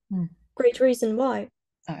myself? Great reason why.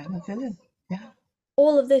 I am a villain, yeah.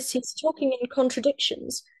 All of this, he's talking in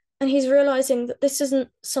contradictions, and he's realizing that this isn't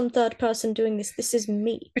some third person doing this is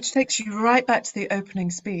me. Which takes you right back to the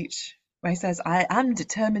opening speech, where he says, I am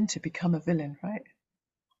determined to become a villain, right?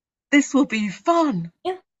 This will be fun.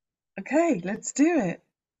 Yeah. Okay, let's do it.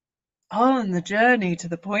 On the journey to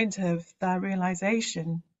the point of that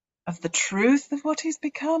realization of the truth of what he's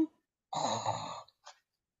become. Oh,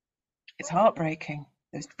 it's heartbreaking.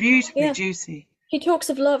 It's beautifully juicy. He talks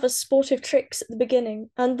of love as sportive tricks at the beginning,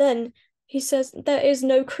 and then he says, there is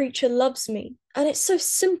no creature loves me. And it's so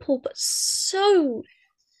simple, but so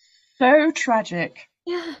tragic.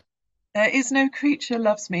 Yeah. There is no creature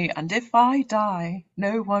loves me, and if I die,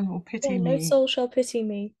 no one will pity me. No soul shall pity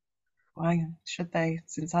me. Why should they,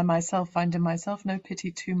 since I myself find in myself no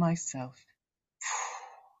pity to myself?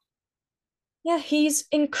 Yeah, he's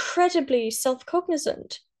incredibly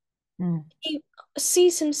self-cognizant. He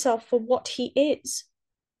sees himself for what he is.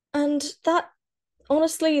 And that,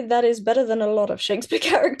 honestly, that is better than a lot of Shakespeare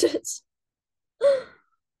characters.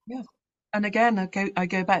 Yeah. And again, I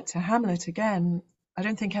go back to Hamlet again. I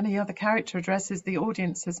don't think any other character addresses the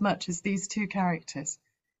audience as much as these two characters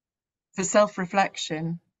for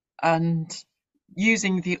self-reflection and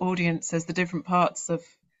using the audience as the different parts of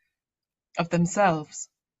themselves.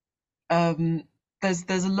 There's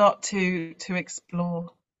a lot to explore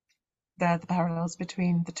there, the parallels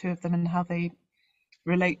between the two of them and how they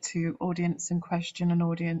relate to audience and question an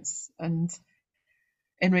audience, and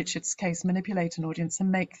in Richard's case, manipulate an audience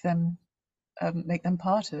and make them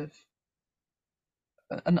part of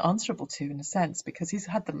and answerable to, in a sense, because he's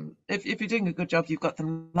had them. If you're doing a good job, you've got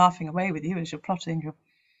them laughing away with you as you're plotting your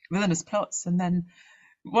villainous plots, and then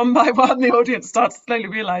one by one, the audience starts to slowly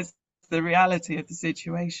realise the reality of the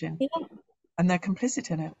situation, and they're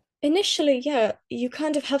complicit in it. Initially, yeah, you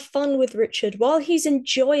kind of have fun with Richard while he's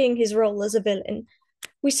enjoying his role as a villain.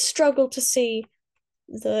 We struggle to see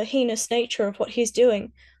the heinous nature of what he's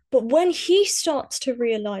doing. But when he starts to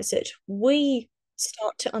realize it, we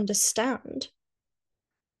start to understand.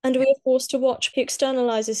 And we are forced to watch. He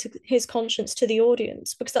externalizes his conscience to the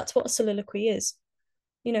audience because that's what a soliloquy is.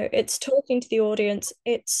 It's talking to the audience,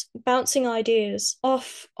 it's bouncing ideas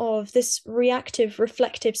off of this reactive,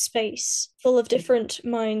 reflective space full of different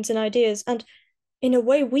minds and ideas. And in a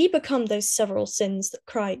way, we become those several sins that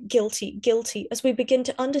cry guilty, guilty, as we begin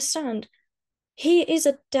to understand he is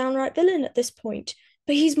a downright villain at this point.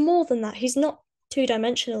 But he's more than that. He's not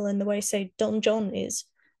two-dimensional in the way, say, Don John is.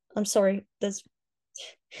 I'm sorry,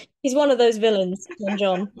 he's one of those villains, Don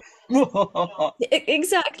John.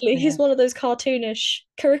 Exactly. Yeah. He's one of those cartoonish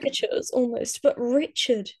caricatures almost. But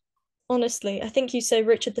Richard, honestly, I think you say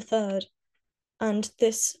Richard the Third, and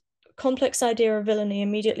this complex idea of villainy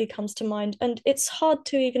immediately comes to mind. And it's hard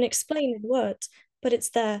to even explain in words, but it's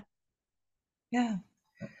there. Yeah.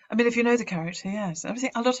 I mean, if you know the character, yes. I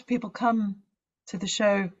think a lot of people come to the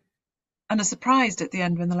show and are surprised at the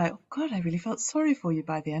end when they're like, "Oh God, I really felt sorry for you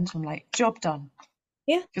by the end." I'm like, "Job done."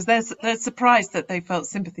 Yeah. Because they're surprised that they felt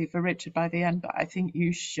sympathy for Richard by the end, but I think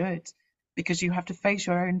you should, because you have to face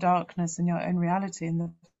your own darkness and your own reality, and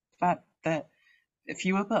the fact that if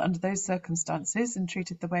you were put under those circumstances and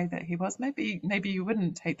treated the way that he was, maybe you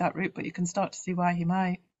wouldn't take that route, but you can start to see why he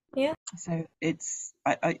might. Yeah. So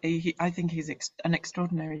I think he's an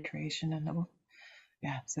extraordinary creation, and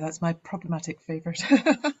yeah, so that's my problematic favorite.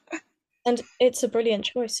 And it's a brilliant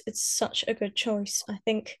choice. It's such a good choice. I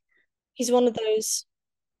think he's one of those,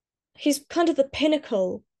 he's kind of the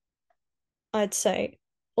pinnacle, I'd say,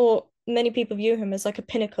 or many people view him as like a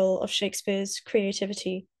pinnacle of Shakespeare's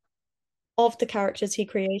creativity, of the characters he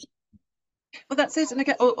created. Well, that's it. And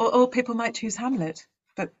again, or people might choose Hamlet,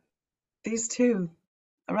 but these two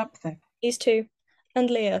are up there. These two, and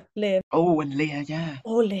Lear. Oh, and Lear, yeah.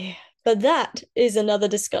 Oh, Lear. But that is another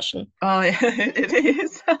discussion. Oh, yeah, it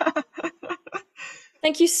is.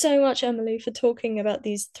 Thank you so much, Emily, for talking about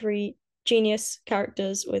these three genius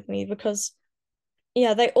characters with me because,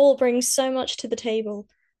 yeah, they all bring so much to the table.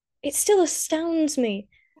 It still astounds me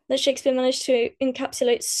that Shakespeare managed to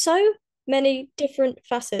encapsulate so many different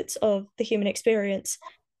facets of the human experience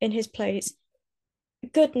in his plays.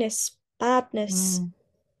 Goodness, badness, Mm,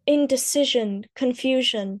 indecision,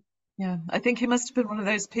 confusion. yeah, I think he must have been one of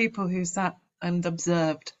those people who sat and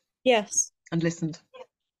observed Yes. and listened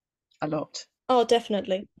a lot, Oh,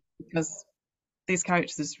 definitely. because these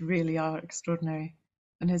characters really are extraordinary.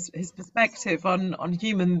 And his perspective on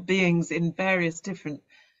human beings in various different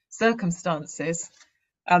circumstances,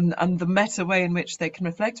 and the meta way in which they can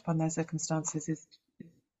reflect upon their circumstances is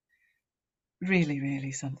really,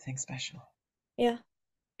 really something special. Yeah,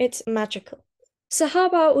 it's magical. So, how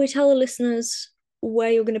about we tell the listeners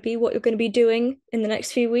where you're going to be, what you're going to be doing in the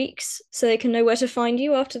next few weeks, so they can know where to find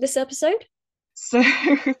you after this episode? So,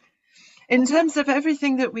 in terms of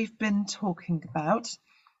everything that we've been talking about,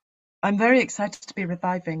 I'm very excited to be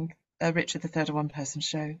reviving Richard III, a one-person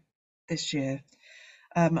show this year.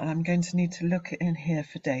 And I'm going to need to look in here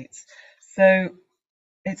for dates. So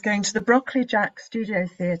it's going to the Broccoli Jack Studio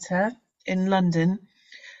Theatre in London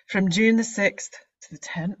from June the 6th to the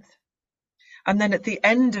 10th. And then at the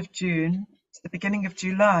end of June to the beginning of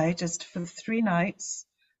July, just for 3 nights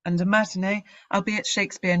and a matinee, I'll be at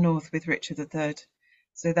Shakespeare North with Richard III.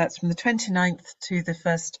 So that's from the 29th to the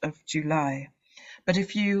 1st of July. But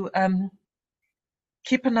if you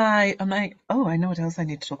keep an eye on I know what else I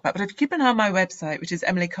need to talk about. But if you keep an eye on my website, which is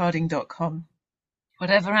emilycarding.com,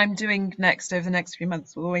 whatever I'm doing next over the next few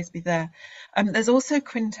months will always be there. There's also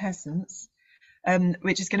Quintessence,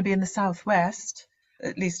 which is going to be in the Southwest,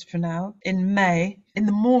 at least for now, in May, in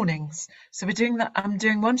the mornings. So we're doing that. I'm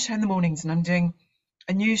doing one show in the mornings, and I'm doing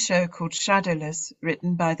a new show called Shadowless,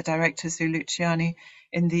 written by the director Sue Luciani,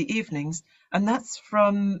 in the evenings. And that's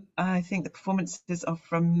from, I think the performances are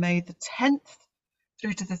from May the 10th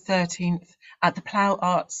through to the 13th at the Plough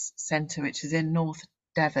Arts Centre, which is in North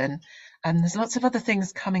Devon. And there's lots of other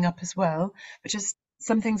things coming up as well, but just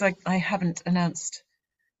some things I haven't announced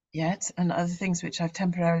yet, and other things which I've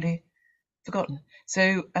temporarily forgotten.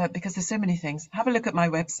 So because there's so many things, have a look at my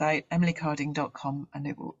website, emilycarding.com, and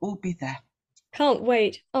it will all be there. Can't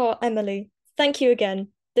wait. Oh, Emily, thank you again.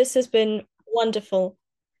 This has been wonderful.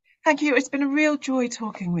 Thank you. It's been a real joy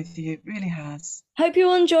talking with you. It really has. Hope you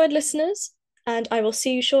all enjoyed, listeners, and I will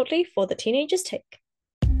see you shortly for the Teenager's Take.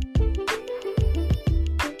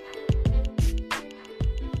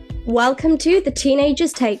 Welcome to the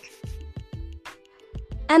Teenager's Take.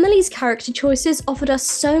 Emily's character choices offered us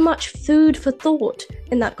so much food for thought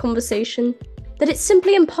in that conversation that it's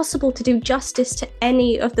simply impossible to do justice to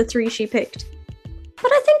any of the three she picked.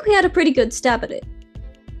 But I think we had a pretty good stab at it.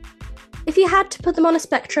 If you had to put them on a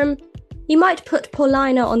spectrum, you might put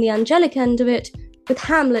Paulina on the angelic end of it, with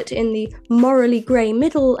Hamlet in the morally grey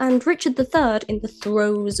middle and Richard III in the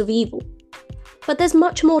throes of evil. But there's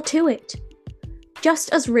much more to it.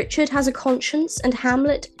 Just as Richard has a conscience and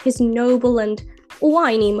Hamlet his noble and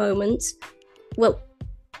whiny moments, well,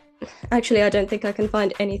 actually I don't think I can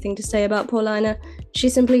find anything to say about Paulina.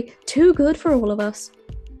 She's simply too good for all of us.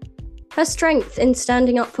 Her strength in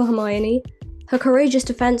standing up for Hermione, her courageous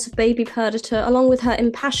defense of baby Perdita, along with her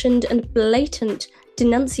impassioned and blatant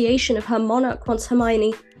denunciation of her monarch once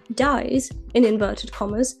Hermione dies, in inverted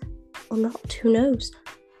commas, or not, who knows.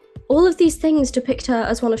 All of these things depict her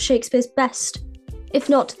as one of Shakespeare's best, if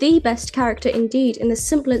not the best character indeed in the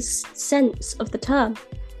simplest sense of the term,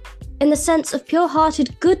 in the sense of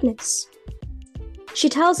pure-hearted goodness. She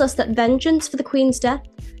tells us that vengeance for the Queen's death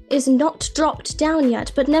is not dropped down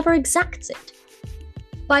yet, but never exacts it.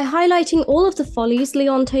 By highlighting all of the follies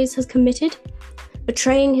Leontes has committed,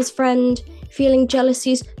 betraying his friend, feeling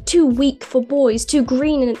jealousies too weak for boys, too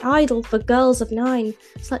green and idle for girls of 9,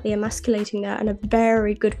 slightly emasculating there and a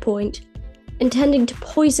very good point, intending to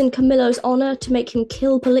poison Camillo's honour to make him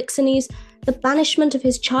kill Polixenes, the banishment of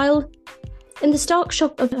his child. In the stark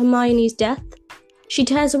shock of Hermione's death, she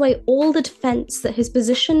tears away all the defence that his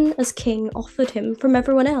position as king offered him from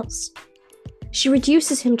everyone else. She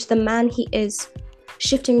reduces him to the man he is,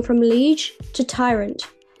 shifting from liege to tyrant,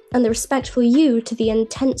 and the respectful you to the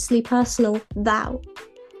intensely personal thou.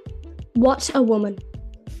 What a woman.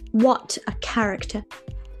 What a character.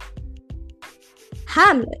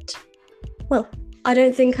 Hamlet. Well, I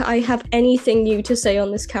don't think I have anything new to say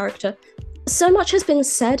on this character. So much has been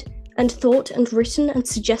said and thought and written and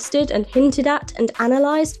suggested and hinted at and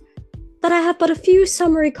analysed that I have but a few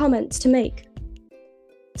summary comments to make.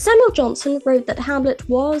 Samuel Johnson wrote that Hamlet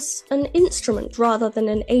was an instrument rather than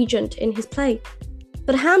an agent in his play,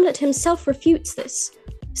 but Hamlet himself refutes this,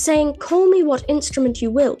 saying, "Call me what instrument you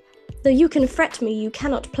will, though you can fret me, you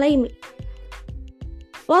cannot play me."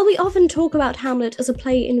 While we often talk about Hamlet as a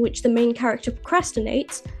play in which the main character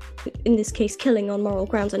procrastinates, in this case killing on moral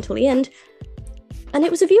grounds until the end, and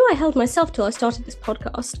it was a view I held myself till I started this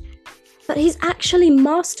podcast, that he's actually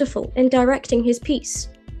masterful in directing his piece,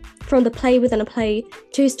 from the play within a play,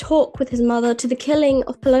 to his talk with his mother, to the killing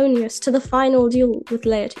of Polonius, to the final duel with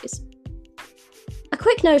Laertes. A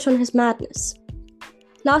quick note on his madness.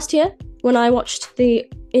 Last year, when I watched the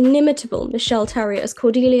inimitable Michelle Terrier as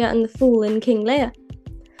Cordelia and the Fool in King Lear,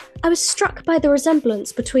 I was struck by the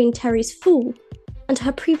resemblance between Terry's Fool and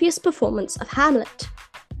her previous performance of Hamlet,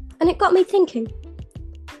 and it got me thinking.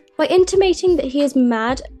 By intimating that he is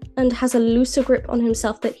mad and has a looser grip on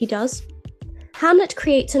himself than he does, Hamlet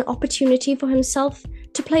creates an opportunity for himself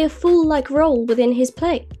to play a fool-like role within his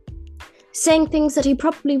play, saying things that he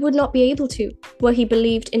probably would not be able to were he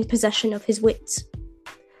believed in possession of his wits.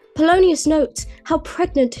 Polonius notes how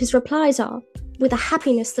pregnant his replies are, with a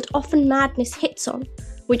happiness that often madness hits on,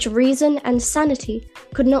 which reason and sanity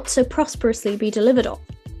could not so prosperously be delivered of.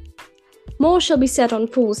 More shall be said on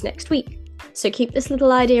fools next week, so keep this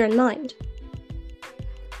little idea in mind.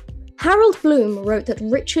 Harold Bloom wrote that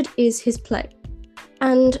Richard is his play,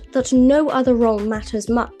 and that no other role matters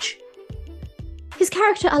much. His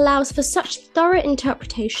character allows for such thorough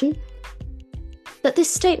interpretation that this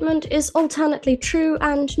statement is alternately true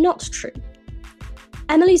and not true.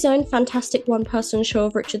 Emily's own fantastic one-person show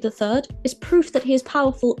of Richard III is proof that he is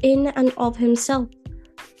powerful in and of himself.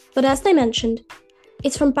 But as they mentioned,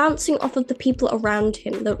 it's from bouncing off of the people around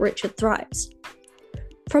him that Richard thrives.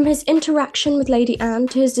 From his interaction with Lady Anne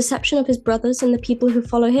to his deception of his brothers and the people who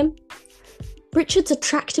follow him, Richard's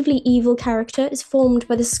attractively evil character is formed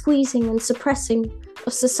by the squeezing and suppressing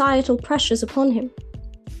of societal pressures upon him.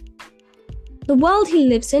 The world he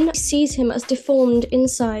lives in sees him as deformed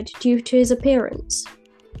inside due to his appearance,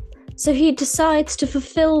 so he decides to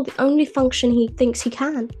fulfill the only function he thinks he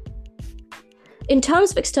can. In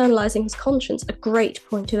terms of externalizing his conscience, a great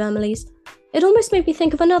point of Emily's, it almost made me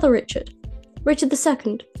think of another Richard, Richard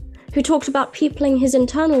II, who talked about peopling his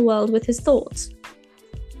internal world with his thoughts,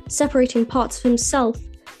 separating parts of himself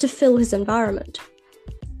to fill his environment.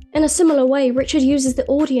 In a similar way, Richard uses the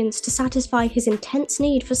audience to satisfy his intense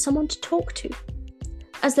need for someone to talk to,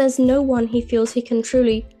 as there's no one he feels he can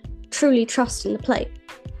truly trust in the play,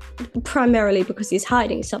 primarily because he's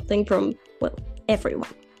hiding something from, well, everyone.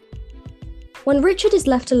 When Richard is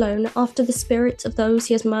left alone after the spirits of those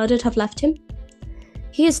he has murdered have left him,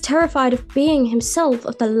 He is terrified of being himself,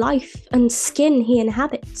 of the life and skin he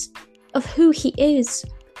inhabits, of who he is.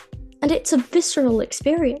 And it's a visceral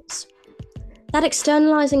experience. That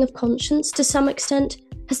externalizing of conscience, to some extent,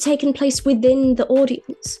 has taken place within the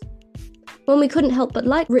audience. When we couldn't help but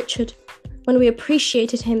like Richard, when we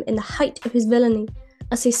appreciated him in the height of his villainy,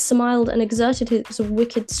 as he smiled and exerted his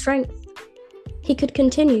wicked strength, he could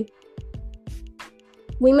continue.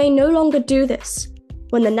 We may no longer do this,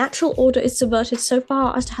 when the natural order is subverted so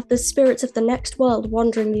far as to have the spirits of the next world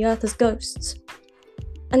wandering the earth as ghosts.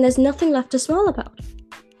 And there's nothing left to smile about.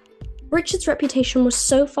 Richard's reputation was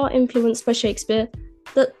so far influenced by Shakespeare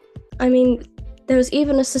that, there was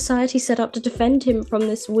even a society set up to defend him from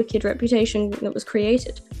this wicked reputation that was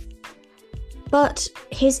created. But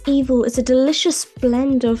his evil is a delicious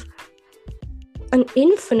blend of an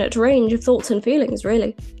infinite range of thoughts and feelings,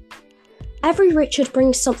 really. Every Richard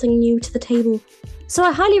brings something new to the table, so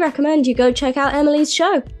I highly recommend you go check out Emily's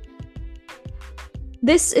show.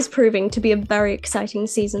 This is proving to be a very exciting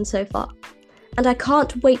season so far, and I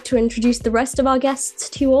can't wait to introduce the rest of our guests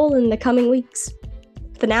to you all in the coming weeks.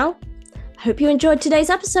 For now, I hope you enjoyed today's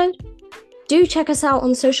episode. Do check us out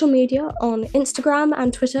on social media on Instagram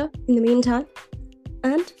and Twitter in the meantime,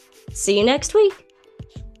 and see you next week.